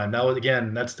Florida at the time. Now,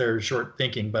 again, that's their short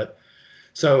thinking. But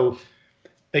so,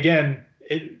 again,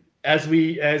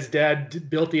 as Dad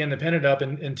built the independent up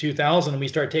in 2000, we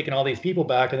started taking all these people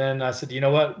back. And then I said, you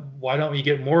know what, why don't we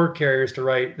get more carriers to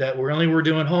write that we're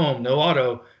doing home, no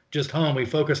auto, just home we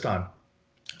focused on.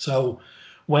 So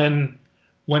when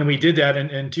we did that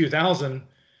in 2000,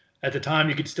 at the time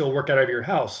you could still work out of your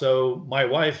house. So my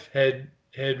wife had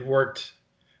worked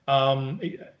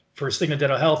for Cigna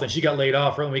Dental Health, and she got laid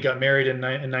off right when we got married in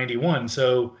 91.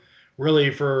 So really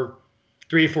for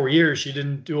 3 or 4 years, she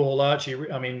didn't do a whole lot.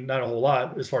 I mean, not a whole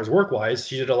lot as far as work-wise.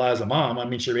 She did a lot as a mom. I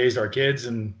mean, she raised our kids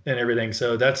and everything.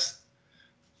 So that's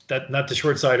not to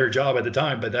short side her job at the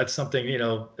time, but that's something, you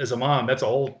know, as a mom, that's a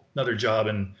whole another job,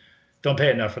 and don't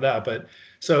pay enough for that. But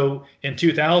so in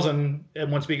 2000,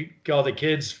 and once we got all the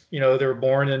kids, you know, they were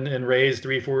born and raised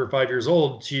 3, 4, or 5 years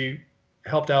old, she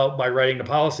helped out by writing the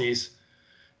policies,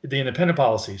 the independent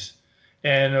policies.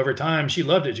 And over time, she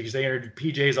loved it. She could stay in her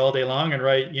PJs all day long and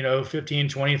write, you know, 15,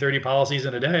 20, 30 policies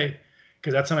in a day,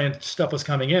 because that's how many stuff was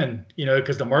coming in, you know,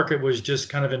 because the market was just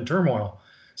kind of in turmoil.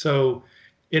 So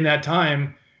in that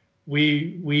time,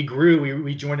 we grew.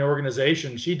 We joined an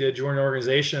organization. She did join an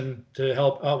organization to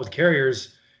help out with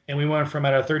carriers. And we went from,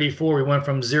 out of 34, we went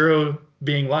from 0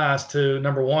 being last to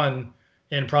number 1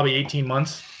 in probably 18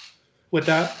 months with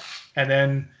that. And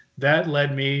then that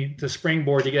led me to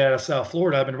springboard to get out of South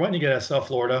Florida. I've been wanting to get out of South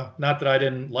Florida. Not that I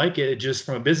didn't like it, just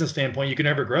from a business standpoint, you can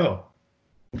never grow.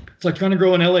 It's like trying to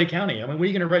grow in LA County. I mean, what are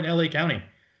you going to write in LA County? You're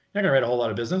not going to write a whole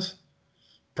lot of business.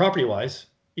 Property-wise,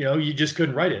 you know, you just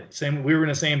couldn't write it. We were in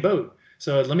the same boat.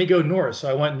 So let me go north. So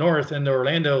I went north into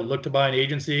Orlando, looked to buy an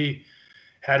agency,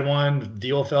 had one,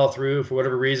 deal fell through for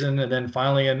whatever reason. And then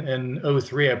finally in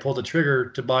 03, I pulled the trigger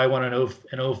to buy one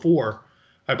in 04.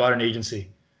 I bought an agency.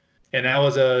 And that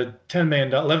was a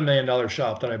 $11 million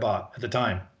shop that I bought at the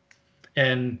time.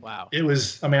 And wow, it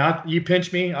was, I mean, you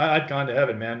pinched me, I'd gone to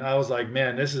heaven, man. I was like,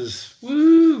 man, this is,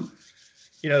 woo.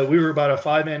 You know, we were about a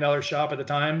 $5 million shop at the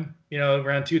time, you know,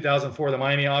 around 2004, the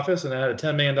Miami office, and I had a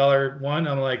 $10 million one.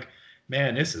 I'm like,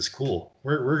 man, this is cool.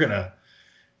 We're going to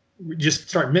just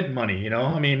start minting money, you know?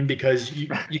 I mean, because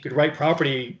you could write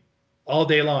property all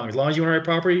day long. As long as you want to write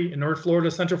property in North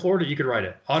Florida, Central Florida, you could write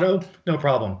it. Auto, no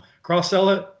problem. Cross-sell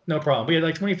it, no problem. We had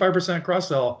like 25%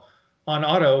 cross-sell on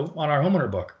auto on our homeowner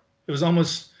book. It was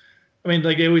almost, I mean,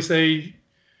 like they always say,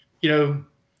 you know,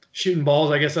 shooting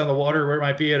balls, I guess, on the water where it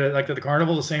might be at the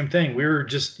carnival, the same thing. We were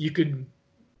just,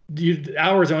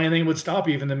 hours or anything would stop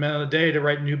you even the minute of the day to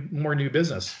write more new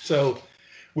business. So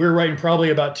we were writing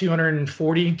probably about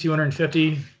 240,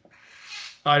 250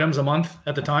 items a month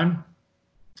at the time.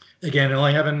 Again,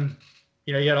 only having,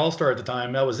 you know, you had All-Star at the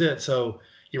time. That was it. So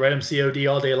you write them COD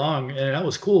all day long, and that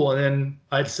was cool. And then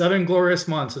I had 7 glorious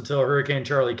months until Hurricane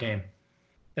Charlie came.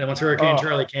 And once Hurricane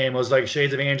Charlie came, it was like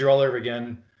Shades of Andrew all over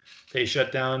again. They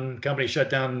shut down, company shut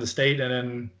down in the state, and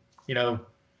then, you know,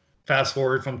 fast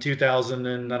forward from 2000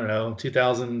 and I don't know,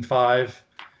 2005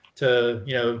 to,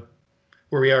 you know,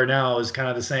 where we are now is kind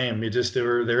of the same.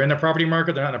 They're in the property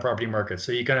market, they're not in the property market.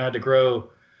 So you kind of had to grow,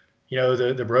 you know,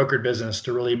 the brokerage business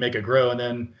to really make it grow. And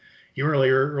then you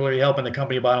weren't really helping the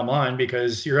company bottom line,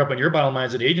 because you're helping your bottom line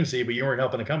as an agency, but you weren't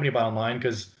helping the company bottom line,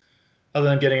 because other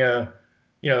than getting a,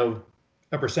 you know,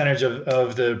 a percentage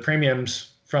of the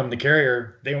premiums from the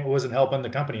carrier, they wasn't helping the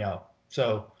company out.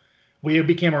 So we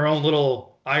became our own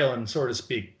little island, so to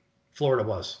speak. Florida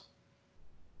was.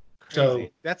 Crazy. So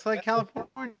that's like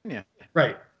California.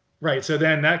 Right. So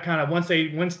then that kind of, once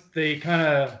they kind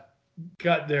of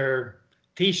got their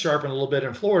teeth sharpened a little bit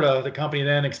in Florida, the company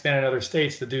then expanded other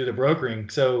states to do the brokering.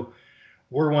 So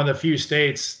we're one of the few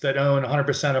states that own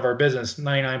 100% of our business,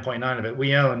 99.9 of it.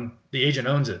 We own, the agent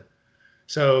owns it.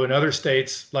 So in other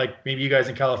states, like maybe you guys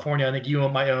in California, I think you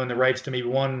might own the rights to maybe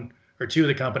one or two of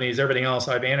the companies. Everything else,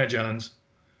 Advantage owns.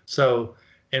 So,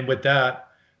 and with that,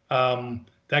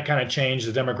 that kind of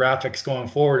changed the demographics going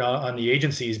forward on the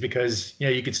agencies, because, you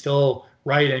know, you could still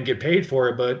write and get paid for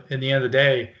it, but in the end of the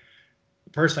day,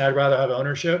 personally, I'd rather have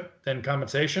ownership than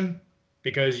compensation,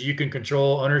 because you can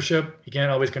control ownership. You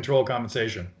can't always control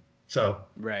compensation. So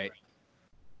right.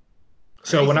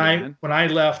 So Crazy, when I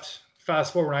left,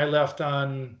 fast forward, when I left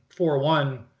on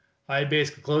 4/1, I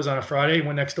basically closed on a Friday,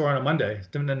 went next door on a Monday,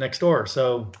 then the next door.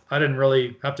 So I didn't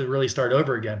really have to really start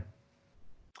over again.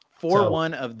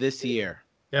 4/1 of this year.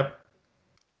 Yep.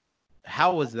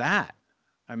 How was that?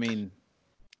 I mean,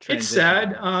 it's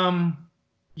sad.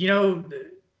 You know,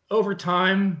 over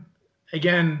time,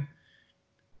 again,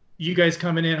 you guys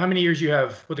coming in, how many years you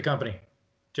have with the company,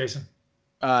 Jason?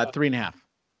 3.5.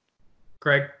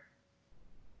 Craig?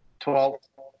 12.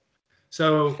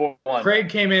 So Craig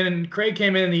came in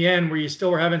in the end where you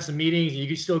still were having some meetings.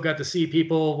 You still got to see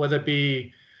people, whether it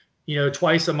be, you know,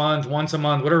 twice a month, once a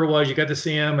month, whatever it was, you got to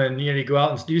see them, and, you know, you go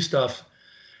out and do stuff.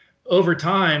 Over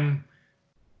time,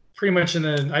 pretty much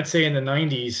I'd say in the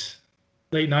 90s,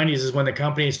 late 90s is when the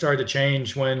company started to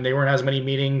change, when they weren't as many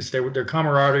meetings. Their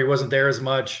camaraderie wasn't there as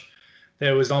much.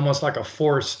 It was almost like a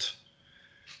forced,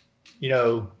 you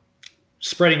know,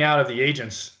 spreading out of the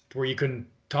agents, where you couldn't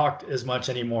talk as much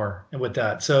anymore. And with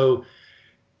that, so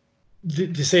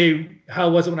to say, how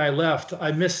was it when I left?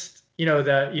 I missed, you know,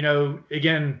 that, you know,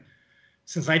 again,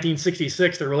 since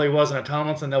 1966, there really wasn't a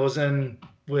Tomlinson that was in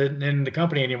the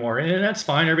company anymore. And that's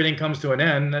fine. Everything comes to an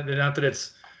end. Not that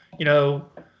it's, you know,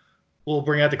 we'll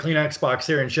bring out the Kleenex box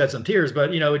here and shed some tears,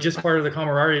 but, you know, it's just part of the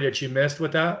camaraderie that you missed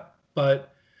with that.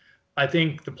 But I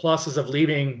think the pluses of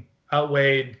leaving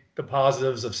outweighed the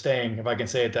positives of staying, if I can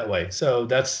say it that way. So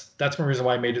that's one reason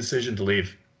why I made the decision to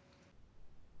leave.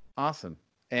 Awesome.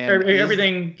 And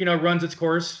everything, you know, runs its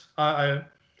course.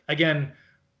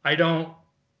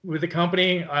 With the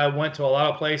company, I went to a lot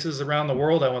of places around the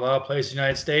world. I went to a lot of places in the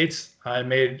United States. I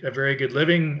made a very good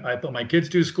living. I put my kids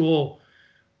through school,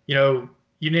 you know,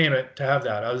 you name it, to have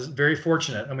that. I was very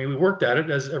fortunate. I mean, we worked at it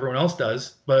as everyone else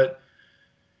does, but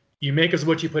you make as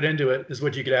what you put into it is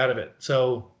what you get out of it.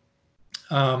 So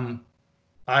I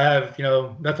have, you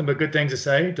know, nothing but good things to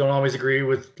say. Don't always agree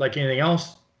with, like anything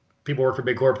else. People work for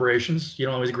big corporations. You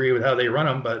don't always agree with how they run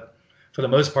them, but for the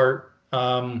most part,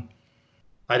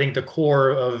 I think the core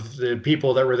of the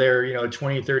people that were there, you know,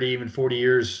 20, 30, even 40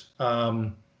 years,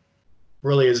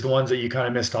 really is the ones that you kind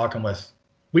of miss talking with.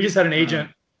 We just had an agent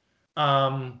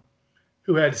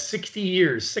who had 60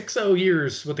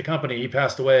 years with the company. He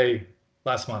passed away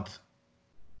last month.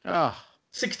 Oh,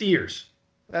 60 years.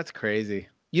 That's crazy.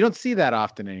 You don't see that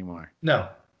often anymore. No.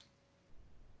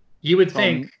 You would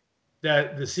think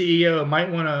that the CEO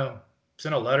might want to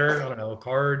send a letter, I don't know, a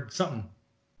card, something.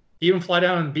 Even fly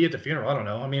down and be at the funeral. I don't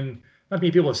know. I mean, not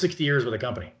many people have 60 years with a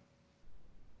company.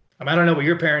 I mean, I don't know what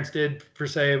your parents did per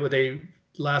se, but they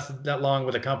lasted that long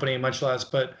with a company, much less,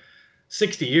 but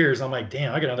 60 years, I'm like,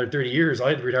 damn, I got another 30 years.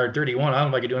 I retired 31. I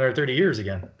don't know if I could do another 30 years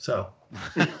again. So,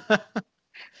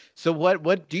 so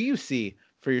what do you see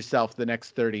for yourself the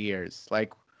next 30 years?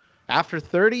 Like, after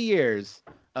 30 years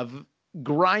of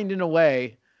grinding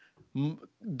away,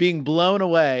 being blown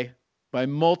away by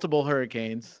multiple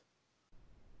hurricanes,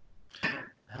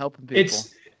 helping people.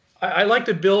 I like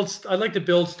to build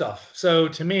stuff. So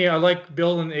to me, I like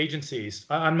building agencies.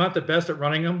 I'm not the best at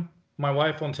running them. My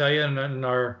wife will tell you, and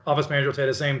our office manager will say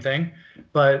the same thing.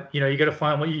 But, you know, you got to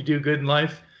find what you do good in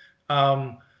life.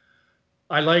 I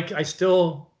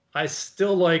still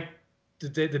like the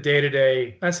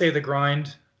day-to-day. I say the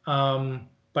grind, but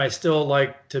I still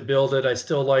like to build it. I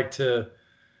still like to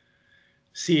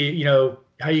see, you know,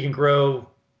 how you can grow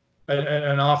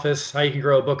an office, how you can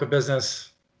grow a book of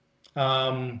business.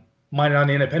 Mine on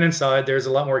the independent side, there's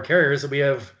a lot more carriers.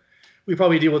 We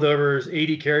probably deal with over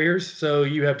 80 carriers. So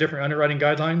you have different underwriting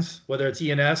guidelines, whether it's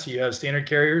E&S, you have standard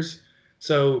carriers.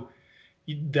 So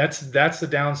that's the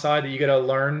downside, that you got to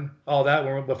learn all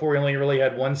that. Before, we only really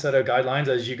had one set of guidelines,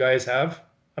 as you guys have.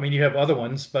 I mean, you have other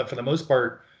ones, but for the most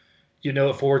part, you know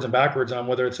it forwards and backwards on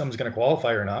whether something's going to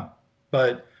qualify or not.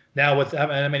 But now with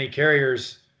having that many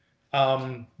carriers,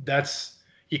 that's,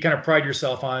 you kind of pride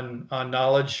yourself on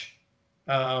knowledge.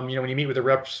 When you meet with the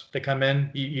reps that come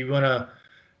in, you want to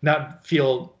not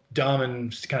feel dumb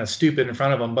and kind of stupid in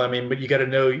front of them. But you got to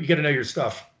know your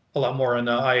stuff a lot more on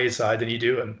the IA side than you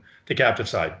do on the captive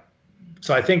side.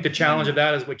 So I think the challenge of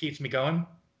that is what keeps me going.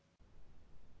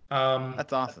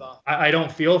 That's awesome. I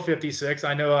don't feel 56.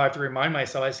 I know I have to remind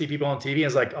myself. I see people on TV and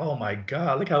it's like, oh my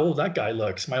God, look how old that guy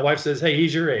looks. My wife says, hey,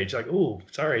 he's your age. Like, oh,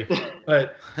 sorry.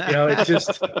 But it's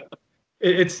just,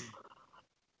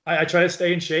 I try to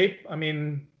stay in shape. I'll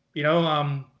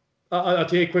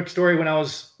tell you a quick story. When I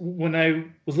was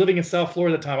living in South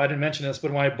Florida at the time, I didn't mention this,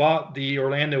 but when I bought the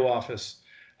Orlando office,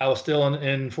 I was still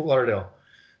in Fort Lauderdale.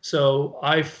 So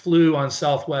I flew on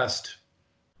Southwest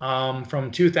from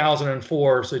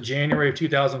 2004. So January of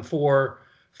 2004,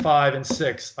 5 and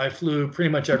 6, I flew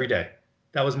pretty much every day.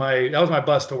 That was my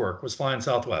bus to work, was flying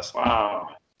Southwest. Wow.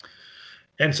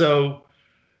 And so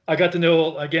I got to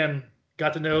know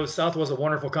Southwest was a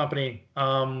wonderful company.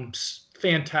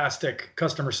 Fantastic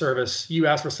customer service. You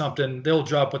ask for something, they'll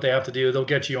drop what they have to do. They'll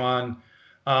get you on.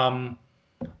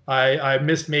 I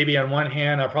missed, maybe on one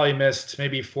hand, I probably missed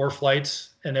maybe 4 flights,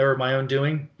 and they were my own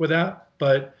doing with that.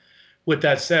 But with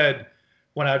that said,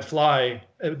 when I'd fly,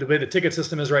 the way the ticket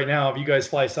system is right now, if you guys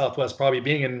fly Southwest, probably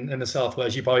being in the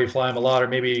Southwest, you probably fly them a lot, or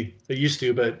maybe they used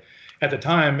to. But at the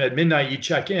time, at midnight, you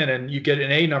check in and you get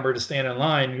an A number to stand in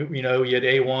line. You had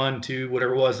A1 to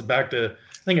whatever it was, back to,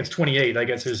 I think it's 28. I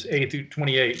guess there's A through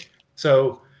 28.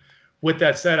 So with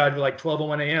that said, I'd be like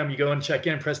 12:01 a.m. You go and check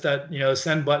in, press that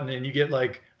send button, and you get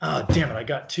like, oh damn it, I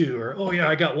got 2, or oh yeah,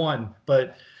 I got 1.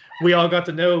 But we all got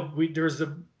to know. There was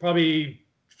probably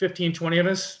 15, 20 of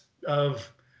us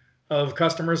of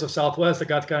customers of Southwest that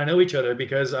got to kind of know each other,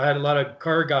 because I had a lot of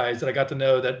car guys that I got to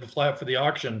know that would fly up for the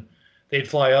auction. They'd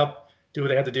fly up, do what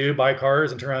they had to do, buy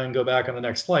cars, and turn around and go back on the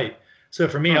next flight. So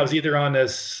for me, I was either on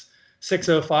this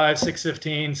 6:05,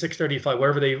 6:15, 6:30 flight,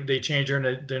 wherever they change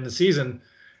during the season.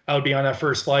 I would be on that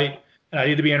first flight, and I'd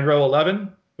either be in row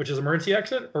 11, which is emergency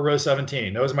exit, or row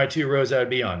 17. Those are my 2 rows that I'd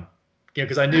be on,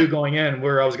 because I knew going in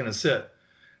where I was going to sit.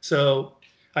 So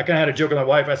I kind of had a joke with my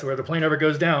wife. I said, where the plane ever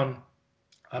goes down,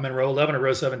 I'm in row 11 or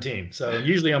row 17. So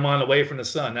usually I'm on away from the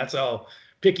sun. That's how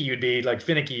picky you'd be, like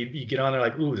finicky. You get on there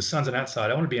like, ooh, the sun's on that side.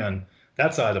 I want to be on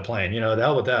that side of the plane. The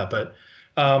hell with that. But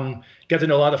get to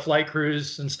know a lot of flight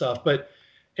crews and stuff. But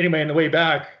anyway, on the way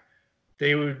back,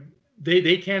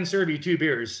 they can serve you 2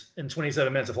 beers in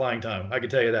 27 minutes of flying time. I can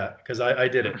tell you that, because I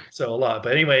did it so a lot.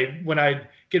 But anyway, when I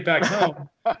get back home,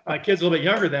 my kid's a little bit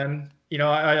younger then.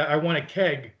 I won a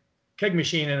keg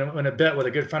machine in a bet with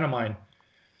a good friend of mine.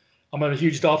 I'm a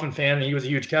huge Dolphin fan, and he was a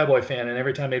huge Cowboy fan. And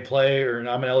every time they play, and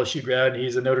I'm an LSU grad, and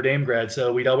he's a Notre Dame grad,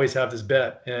 so we'd always have this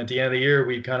bet. And at the end of the year,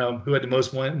 we kind of, who had the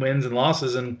most wins and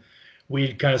losses, and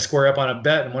we'd kind of square up on a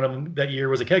bet. And one of them that year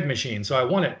was a keg machine, so I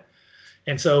won it.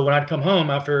 And so when I'd come home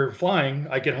after flying,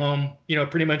 I'd get home,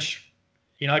 pretty much,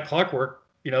 like clockwork.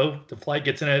 The flight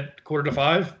gets in at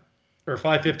 4:45 or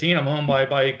 5:15. I'm home by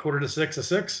 5:45 or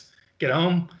 6. Get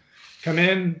home, come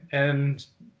in, and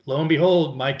lo and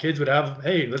behold, my kids would have,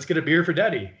 hey, let's get a beer for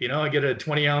daddy. I get a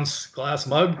 20-ounce glass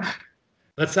mug.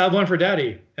 Let's have one for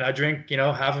daddy. And I drink,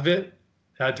 half of it.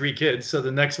 I had 3 kids. So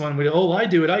the next one I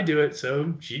do it.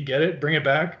 So she'd get it, bring it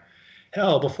back.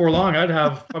 Hell, before long, I'd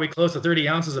have probably close to 30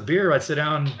 ounces of beer. I'd sit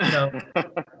down,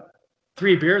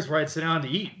 3 beers where I'd sit down to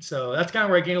eat. So that's kind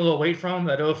of where I gained a little weight from,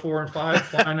 that 04 and 5,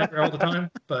 flying there all the time.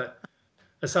 But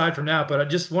aside from that,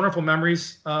 just wonderful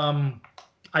memories.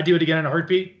 I'd do it again in a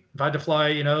heartbeat. If I had to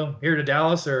fly, here to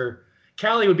Dallas, or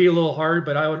Cali would be a little hard,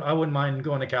 but I wouldn't mind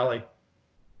going to Cali.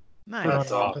 Nice.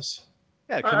 That's awesome.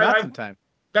 Yeah, come out sometime.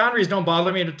 Boundaries don't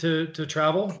bother me to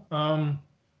travel.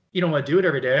 You don't want to do it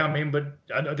every day. But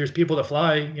there's people that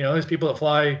fly. There's people that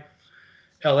fly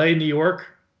L.A., New York.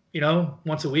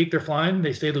 Once a week they're flying.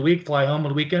 They stay the week, fly home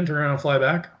on the weekend, turn around and fly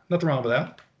back. Nothing wrong with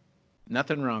that.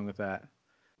 Nothing wrong with that.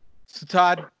 So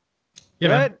Todd,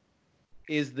 what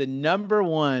is the number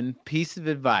one piece of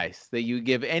advice that you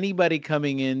give anybody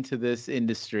coming into this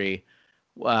industry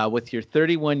with your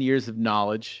 31 years of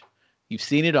knowledge? You've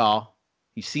seen it all.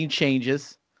 You've seen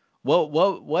changes. What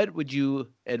would you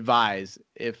advise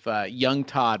if young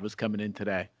Todd was coming in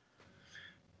today?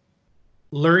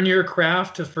 learn your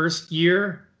craft the first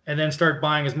year, and then start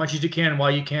buying as much as you can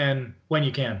while you can, when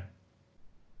you can.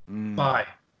 Buy.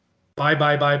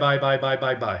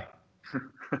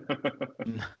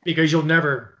 Because you will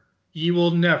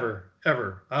never,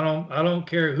 ever. I don't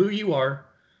care who you are.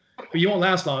 You won't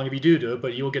last long if you do it,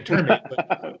 but you will get terminated.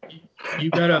 But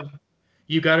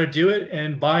you gotta do it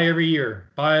and buy every year.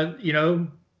 Buy,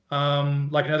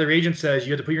 like another agent says,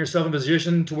 you have to put yourself in a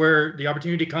position to where the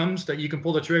opportunity comes that you can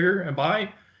pull the trigger and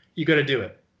buy. You got to do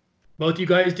it. Both you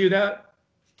guys do that.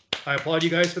 I applaud you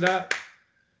guys for that.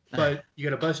 But you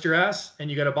got to bust your ass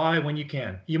and you got to buy when you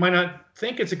can. You might not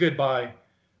think it's a good buy,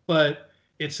 but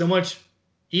it's so much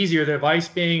easier. The advice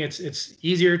being, it's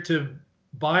easier to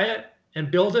buy it and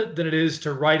build it than it is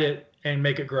to write it and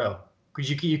make it grow, because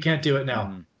you can't do it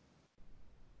now.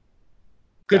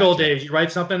 Good old days. You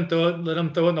write something, let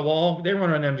them throw it in the wall. They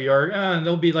run an MVR. And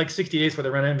they'll be like 60 days before they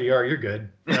run an MVR. You're good.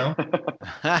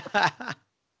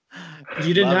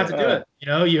 You didn't have to do it.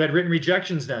 You had written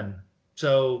rejections then.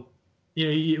 So,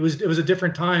 it was a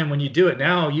different time when you do it.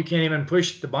 Now you can't even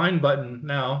push the bind button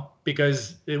now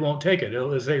because it won't take it.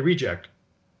 It'll say reject.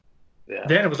 Yeah.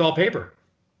 Then it was all paper.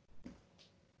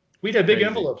 We'd have big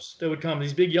envelopes that would come,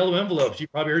 these big yellow envelopes. You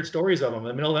probably heard stories of them,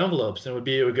 the middle envelopes. And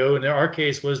it would go, in our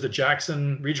case, was the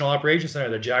Jackson Regional Operations Center,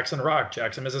 the Jackson Rock,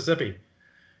 Jackson, Mississippi.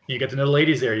 You get to know the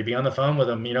ladies there. You'd be on the phone with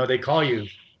them. They call you.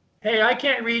 Hey, I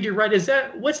can't read your right.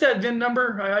 What's that VIN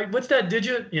number? What's that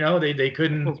digit? They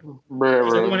couldn't.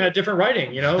 Everyone had different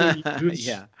writing. It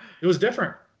was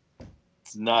different.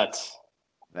 It's nuts.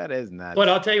 That is nuts. But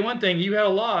I'll tell you one thing: you had a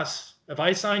loss. If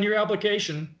I signed your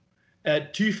application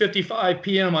at 2:55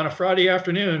 p.m. on a Friday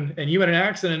afternoon, and you had an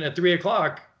accident at 3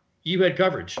 o'clock, you had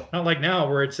coverage. Not like now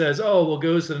where it says, "Oh, we'll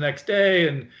go to the next day."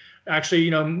 And actually,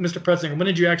 Mr. President, when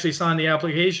did you actually sign the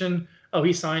application? Oh,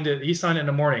 he signed it. He signed it in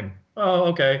the morning. Oh,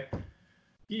 okay.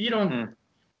 You don't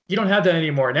have that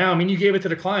anymore now. I mean, you gave it to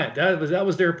the client. That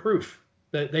was their proof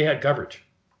that they had coverage.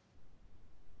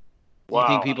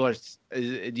 Wow. Do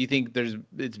you think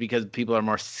it's because people are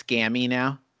more scammy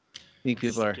now? I think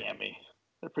people are scammy.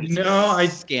 They're pretty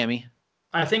scammy.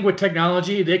 I think with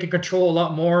technology, they can control a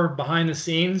lot more behind the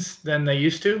scenes than they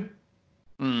used to.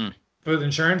 With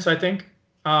insurance, I think.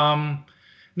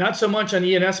 Not so much on the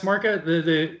E&S market.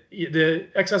 The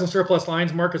excess and surplus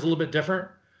lines market is a little bit different.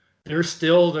 There's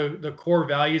still the core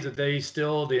values that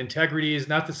the integrity is,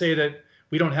 not to say that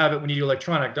we don't have it when you do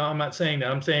electronic. No, I'm not saying that.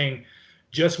 I'm saying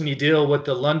just when you deal with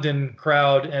the London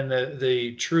crowd and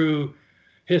the true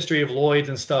history of Lloyd's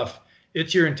and stuff,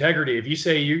 it's your integrity. If you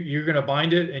say you're going to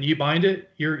bind it and you bind it,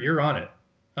 you're on it.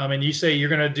 And you say you're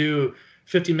going to do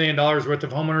 $50 million worth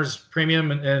of homeowners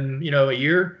premium in a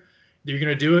year, you're going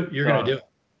to do it. You're going to do it.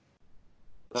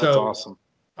 That's awesome.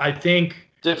 I think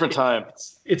different time.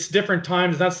 It's different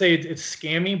times. Not to say it's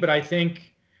scammy, but I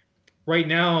think right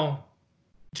now,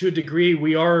 to a degree,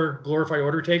 we are glorified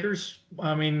order takers.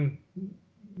 I mean,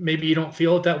 maybe you don't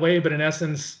feel it that way, but in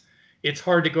essence, it's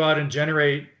hard to go out and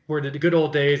generate where the good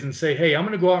old days and say, hey, I'm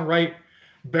going to go out and write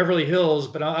Beverly Hills,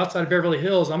 but outside of Beverly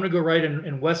Hills, I'm going to go write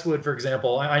in Westwood, for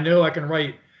example. I know I can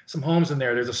write some homes in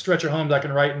there. There's a stretch of homes I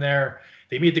can write in there.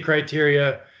 They meet the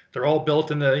criteria. They're all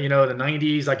built in the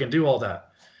 90s. I can do all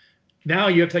that. Now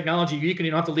you have technology. You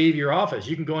don't have to leave your office.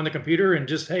 You can go on the computer and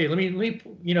just, hey, let me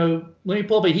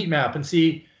pull up a heat map and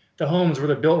see the homes where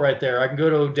they're built right there. I can go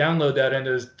to download that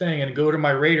into this thing and go to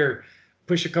my rater,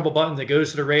 push a couple buttons. It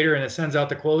goes to the rater and it sends out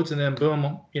the quotes, and then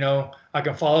boom, I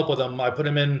can follow up with them. I put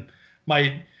them in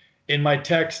my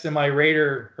text in my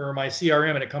rater or my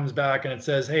CRM, and it comes back and it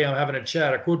says, hey, I'm having a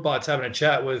chat. A quote bot's having a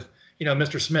chat with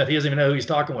Mr. Smith. He doesn't even know who he's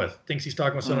talking with. Thinks he's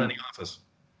talking with someone in the office.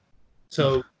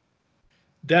 So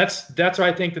that's where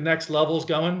I think the next level is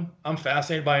going. I'm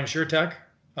fascinated by InsurTech.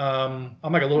 I'm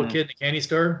like a little kid in a candy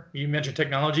store. You mentioned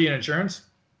technology and insurance.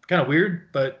 Kind of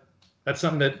weird, but that's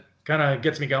something that kind of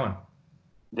gets me going.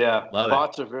 Yeah,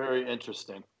 bots are very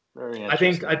interesting. Very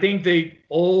interesting. I think the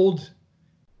old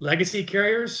legacy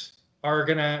carriers are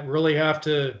gonna really have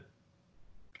to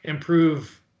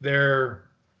improve their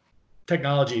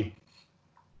technology.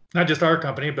 Not just our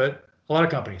company, but a lot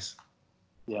of companies.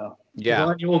 Yeah.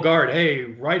 The old guard,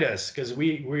 hey, write us because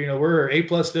we're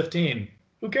A+15.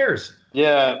 Who cares?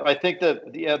 Yeah, I think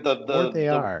that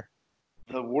the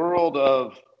world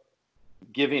of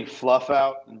giving fluff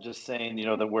out and just saying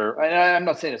that we're. I'm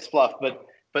not saying it's fluff, but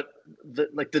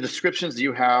the descriptions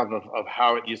you have of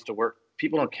how it used to work,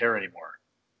 people don't care anymore.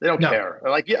 They don't care.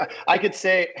 Like, yeah, I could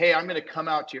say, hey, I'm going to come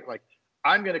out to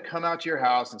your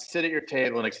house and sit at your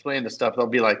table and explain the stuff. They'll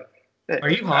be like, hey, are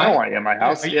you high? I don't want you in my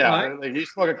house. High? Like, you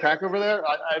smoking crack over there?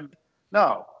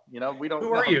 No, we don't.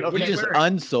 Who are you? What you just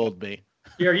unsold me.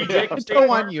 Yeah, are you Jake? Don't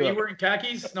want Are you. you wearing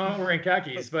khakis? No, I'm wearing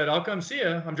khakis, but I'll come see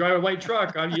you. I'm driving a white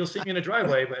truck. You'll see me in a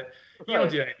driveway, but you don't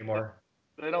do that anymore.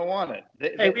 They don't want it.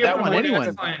 Hey, we have one of my dad's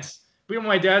anyone. clients. We have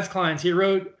one of my dad's clients. He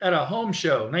wrote at a home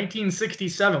show,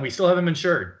 1967. We still have him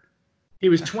insured. He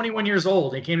was 21 years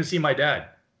old. And he came to see my dad.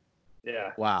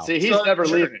 Yeah. Wow. See, he's never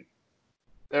leaving.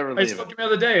 Never I spoke to him the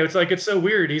other day. It's so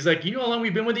weird. He's like, you know how long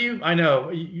we've been with you? I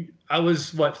know. I was,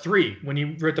 3 when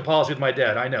you wrote the policy with my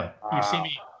dad. I know. You've seen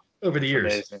me over the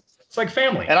years. Amazing. It's like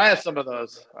family. And I have some of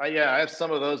those. I have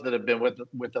some of those that have been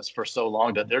with us for so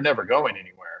long that they're never going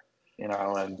anywhere.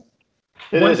 And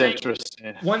it is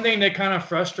interesting. One thing that kind of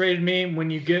frustrated me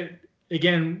when you get,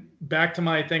 again, back to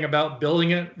my thing about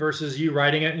building it versus you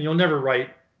writing it, and you'll never write,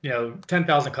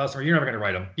 10,000 customers. You're never going to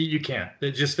write them. You can't.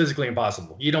 It's just physically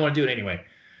impossible. You don't want to do it anyway.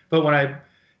 But when I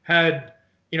had,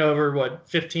 over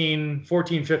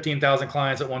 15,000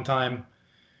 clients at one time,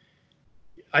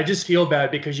 I just feel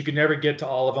bad because you could never get to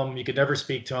all of them. You could never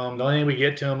speak to them. The only thing we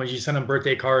get to them is you send them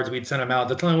birthday cards. We'd send them out.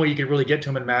 That's the only way you could really get to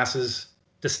them in masses.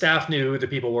 The staff knew who the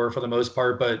people were for the most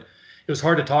part, but it was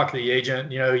hard to talk to the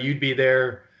agent. You'd be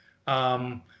there.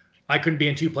 I couldn't be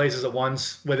in 2 places at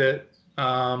once with it.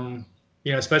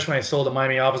 Especially when I sold the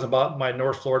Miami office and bought my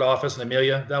North Florida office in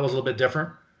Amelia. That was a little bit different,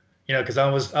 because I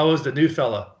was the new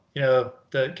fella,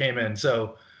 that came in.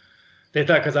 So they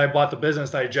thought because I bought the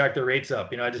business, I jacked the rates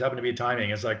up. I just happened to be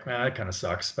timing. It's like, man, that kind of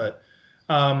sucks. But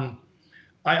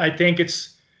I think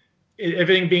it's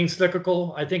everything being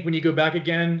cyclical. I think when you go back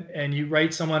again and you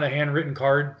write someone a handwritten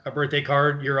card, a birthday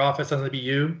card, your office doesn't be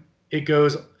you. It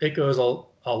goes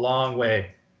a long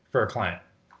way for a client.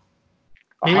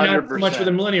 Maybe 100%. Not so much for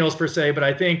the millennials per se, but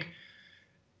I think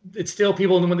it's still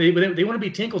people when they want to be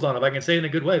tinkled on, if I can say it in a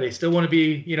good way. They still want to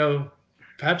be,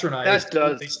 patronized.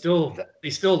 They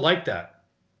still like that.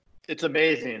 It's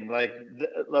amazing, like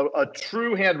a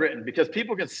true handwritten, because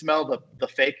people can smell the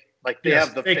fake. Like they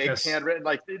have the fake handwritten,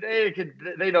 like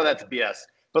they know that's BS.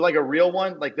 But like a real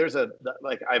one, like there's the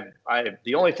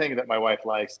only thing that my wife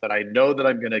likes that I know that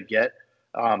I'm gonna get,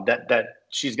 that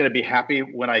she's gonna be happy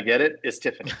when I get it, is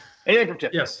Tiffany. Anything from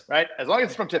Tiffany, yes, right? As long as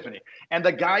it's from Tiffany. And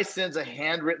the guy sends a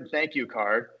handwritten thank you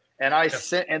card, and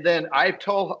then I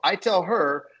tell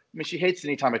her. I mean, she hates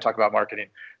anytime I talk about marketing,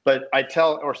 but I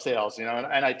tell, or sales, and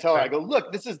I tell her, I go,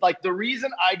 look, this is like the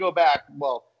reason I go back.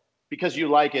 Well, because you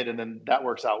like it, and then that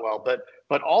works out well.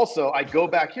 But also I go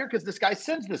back here because this guy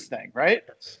sends this thing, right?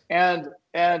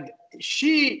 And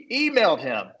she emailed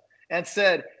him and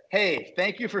said, hey,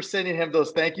 thank you for sending him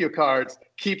those thank you cards.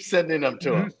 Keep sending them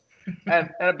to him.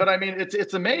 But I mean,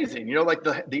 it's amazing. like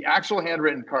the actual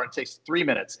handwritten card takes 3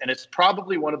 minutes, and it's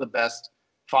probably one of the best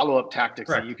follow-up tactics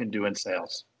that you can do in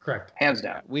sales. Correct. Hands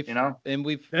down. We've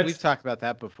talked about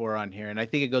that before on here, and I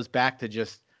think it goes back to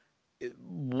just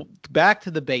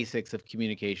the basics of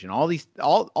communication. All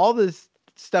this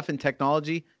stuff in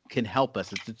technology can help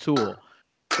us. It's a tool.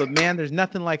 But man, there's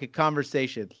nothing like a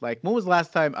conversation. Like, when was the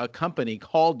last time a company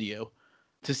called you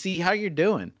to see how you're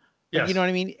doing? Yes. You know what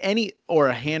I mean? Or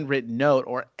a handwritten note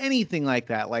or anything like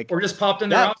that. Or just popped in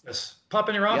their office. Pop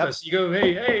in your office. You go,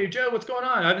 hey, Joe, what's going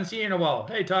on? I haven't seen you in a while.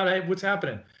 Hey, Todd, hey, what's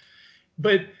happening?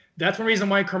 But that's one reason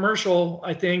why commercial,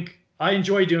 I think I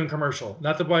enjoy doing commercial.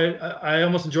 Not that I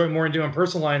almost enjoy more in doing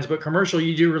personal lines, but commercial,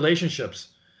 you do relationships.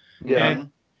 Yeah.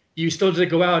 And you still have to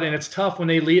go out, and it's tough when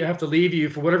they have to leave you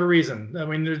for whatever reason. I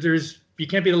mean, you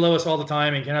can't be the lowest all the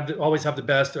time, and can't always have the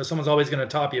best, or someone's always going to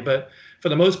top you. But for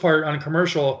the most part, on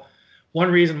commercial, one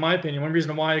reason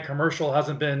why commercial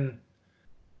hasn't been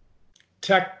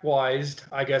tech-wise,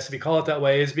 I guess, if you call it that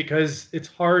way, is because it's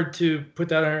hard to put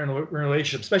that in a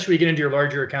relationship, especially when you get into your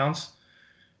larger accounts.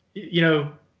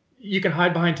 You can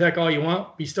hide behind tech all you want,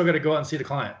 but you still got to go out and see the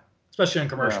client, especially in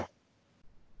commercial.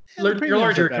 Yeah. Your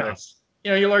larger accounts.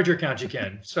 Your larger accounts you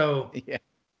can. So yeah.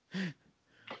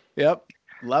 Yep.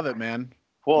 Love it, man.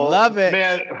 Well, love it,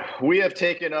 man. We have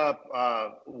taken up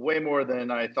way more than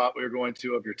I thought we were going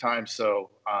to of your time. So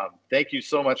thank you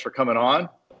so much for coming on.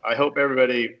 I hope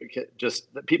everybody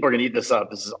people are going to eat this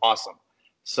up. This is awesome.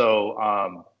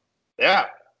 So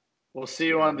we'll see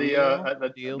you on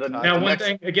the deal. Now, one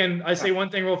thing again, I say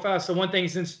one thing real fast. So one thing,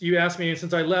 since you asked me,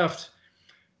 since I left,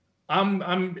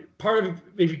 I'm part of,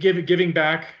 if you giving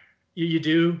back, you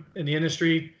do in the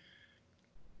industry.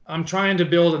 I'm trying to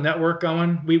build a network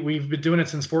going. We've been doing it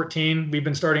since 2014. We've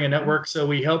been starting a network. So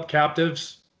we help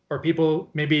captives or people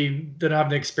maybe that don't have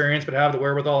the experience but have the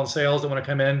wherewithal in sales that want to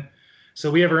come in. So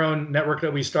we have our own network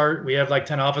that we start. We have like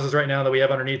 10 offices right now that we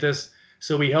have underneath us.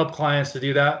 So we help clients to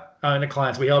do that.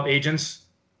 We help agents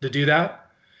to do that.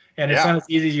 And it's not as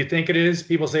easy as you think it is.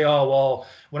 People say, oh, well,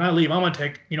 when I leave, I'm going to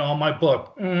take, all my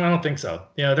book. I don't think so.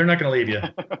 They're not going to leave you.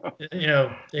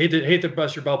 Hate to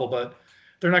bust your bubble, but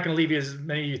they're not going to leave you as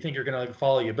many you think are going to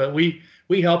follow you. But we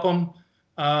help them.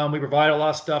 We provide a lot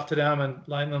of stuff to them and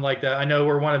like that. I know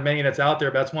we're one of many that's out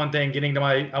there, but that's one thing, getting to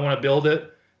I want to build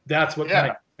it. That's what kind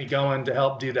of keeps me going to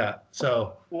help do that.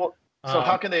 So,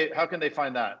 how can they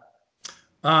find that?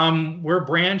 We're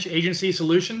Branch Agency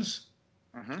Solutions,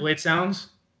 the way it sounds.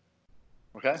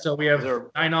 Okay. So we have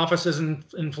 9 offices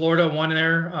in Florida, one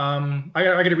there. I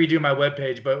got to redo my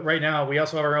webpage, but right now we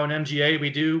also have our own MGA.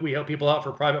 We help people out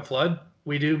for private flood.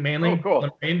 We do mainly,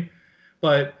 marine,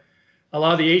 but a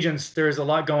lot of the agents, there's a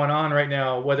lot going on right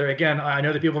now. Whether, again, I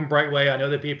know the people from Brightway, I know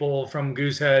the people from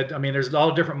Goosehead. I mean, there's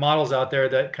all different models out there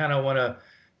that kind of want to,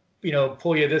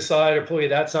 pull you this side or pull you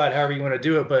that side, however you want to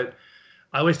do it. But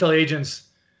I always tell agents,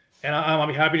 and I'll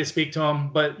be happy to speak to them,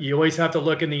 but you always have to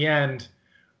look in the end,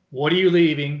 what are you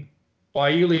leaving? Why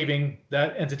are you leaving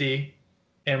that entity?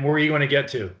 And where are you going to get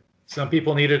to? Some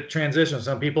people need a transition.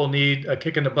 Some people need a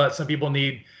kick in the butt. Some people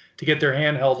need to get their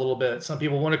hand held a little bit. Some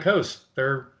people want to coast.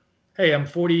 Hey, I'm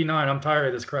 49. I'm tired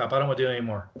of this crap. I don't want to do it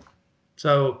anymore.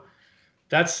 So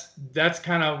that's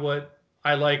kind of what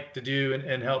I like to do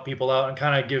and help people out and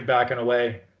kind of give back in a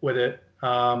way with it.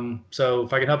 So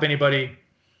if I can help anybody,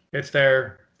 it's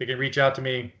there. They can reach out to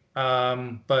me.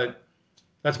 But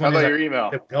that's one thing. How about your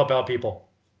email? Help out people.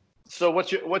 So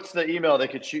what's the email they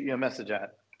could shoot you a message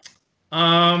at?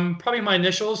 Probably my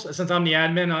initials. Since I'm the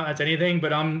admin, it's anything,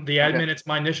 but I'm the admin. Okay. It's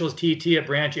my initials,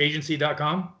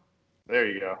 tt@branchagency.com. There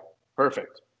you go.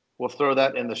 Perfect. We'll throw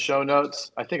that in the show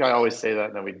notes. I think I always say that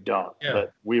and then we don't,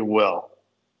 but we will.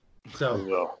 So we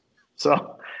will.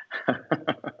 So,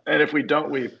 and if we don't,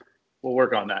 we'll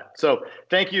work on that. So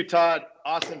thank you, Todd.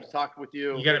 Awesome to talk with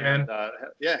you. You got it, man.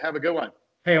 Have a good one.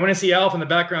 Hey, I want to see Alf in the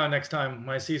background next time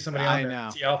when I see somebody on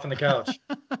there. See Alf on the couch.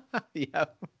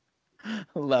 Yep.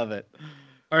 Love it.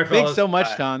 All right, fellas. Thanks so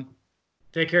much, Tom.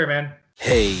 Take care, man.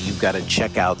 Hey, you've got to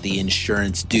check out the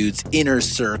Insurance Dudes Inner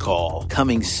Circle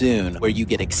coming soon, where you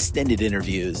get extended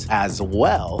interviews as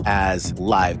well as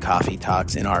live coffee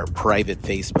talks in our private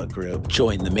Facebook group.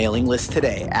 Join the mailing list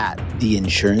today at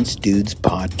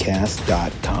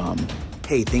theinsurancedudespodcast.com.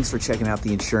 Hey, thanks for checking out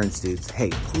The Insurance Dudes. Hey,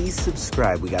 please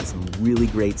subscribe. We got some really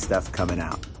great stuff coming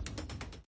out.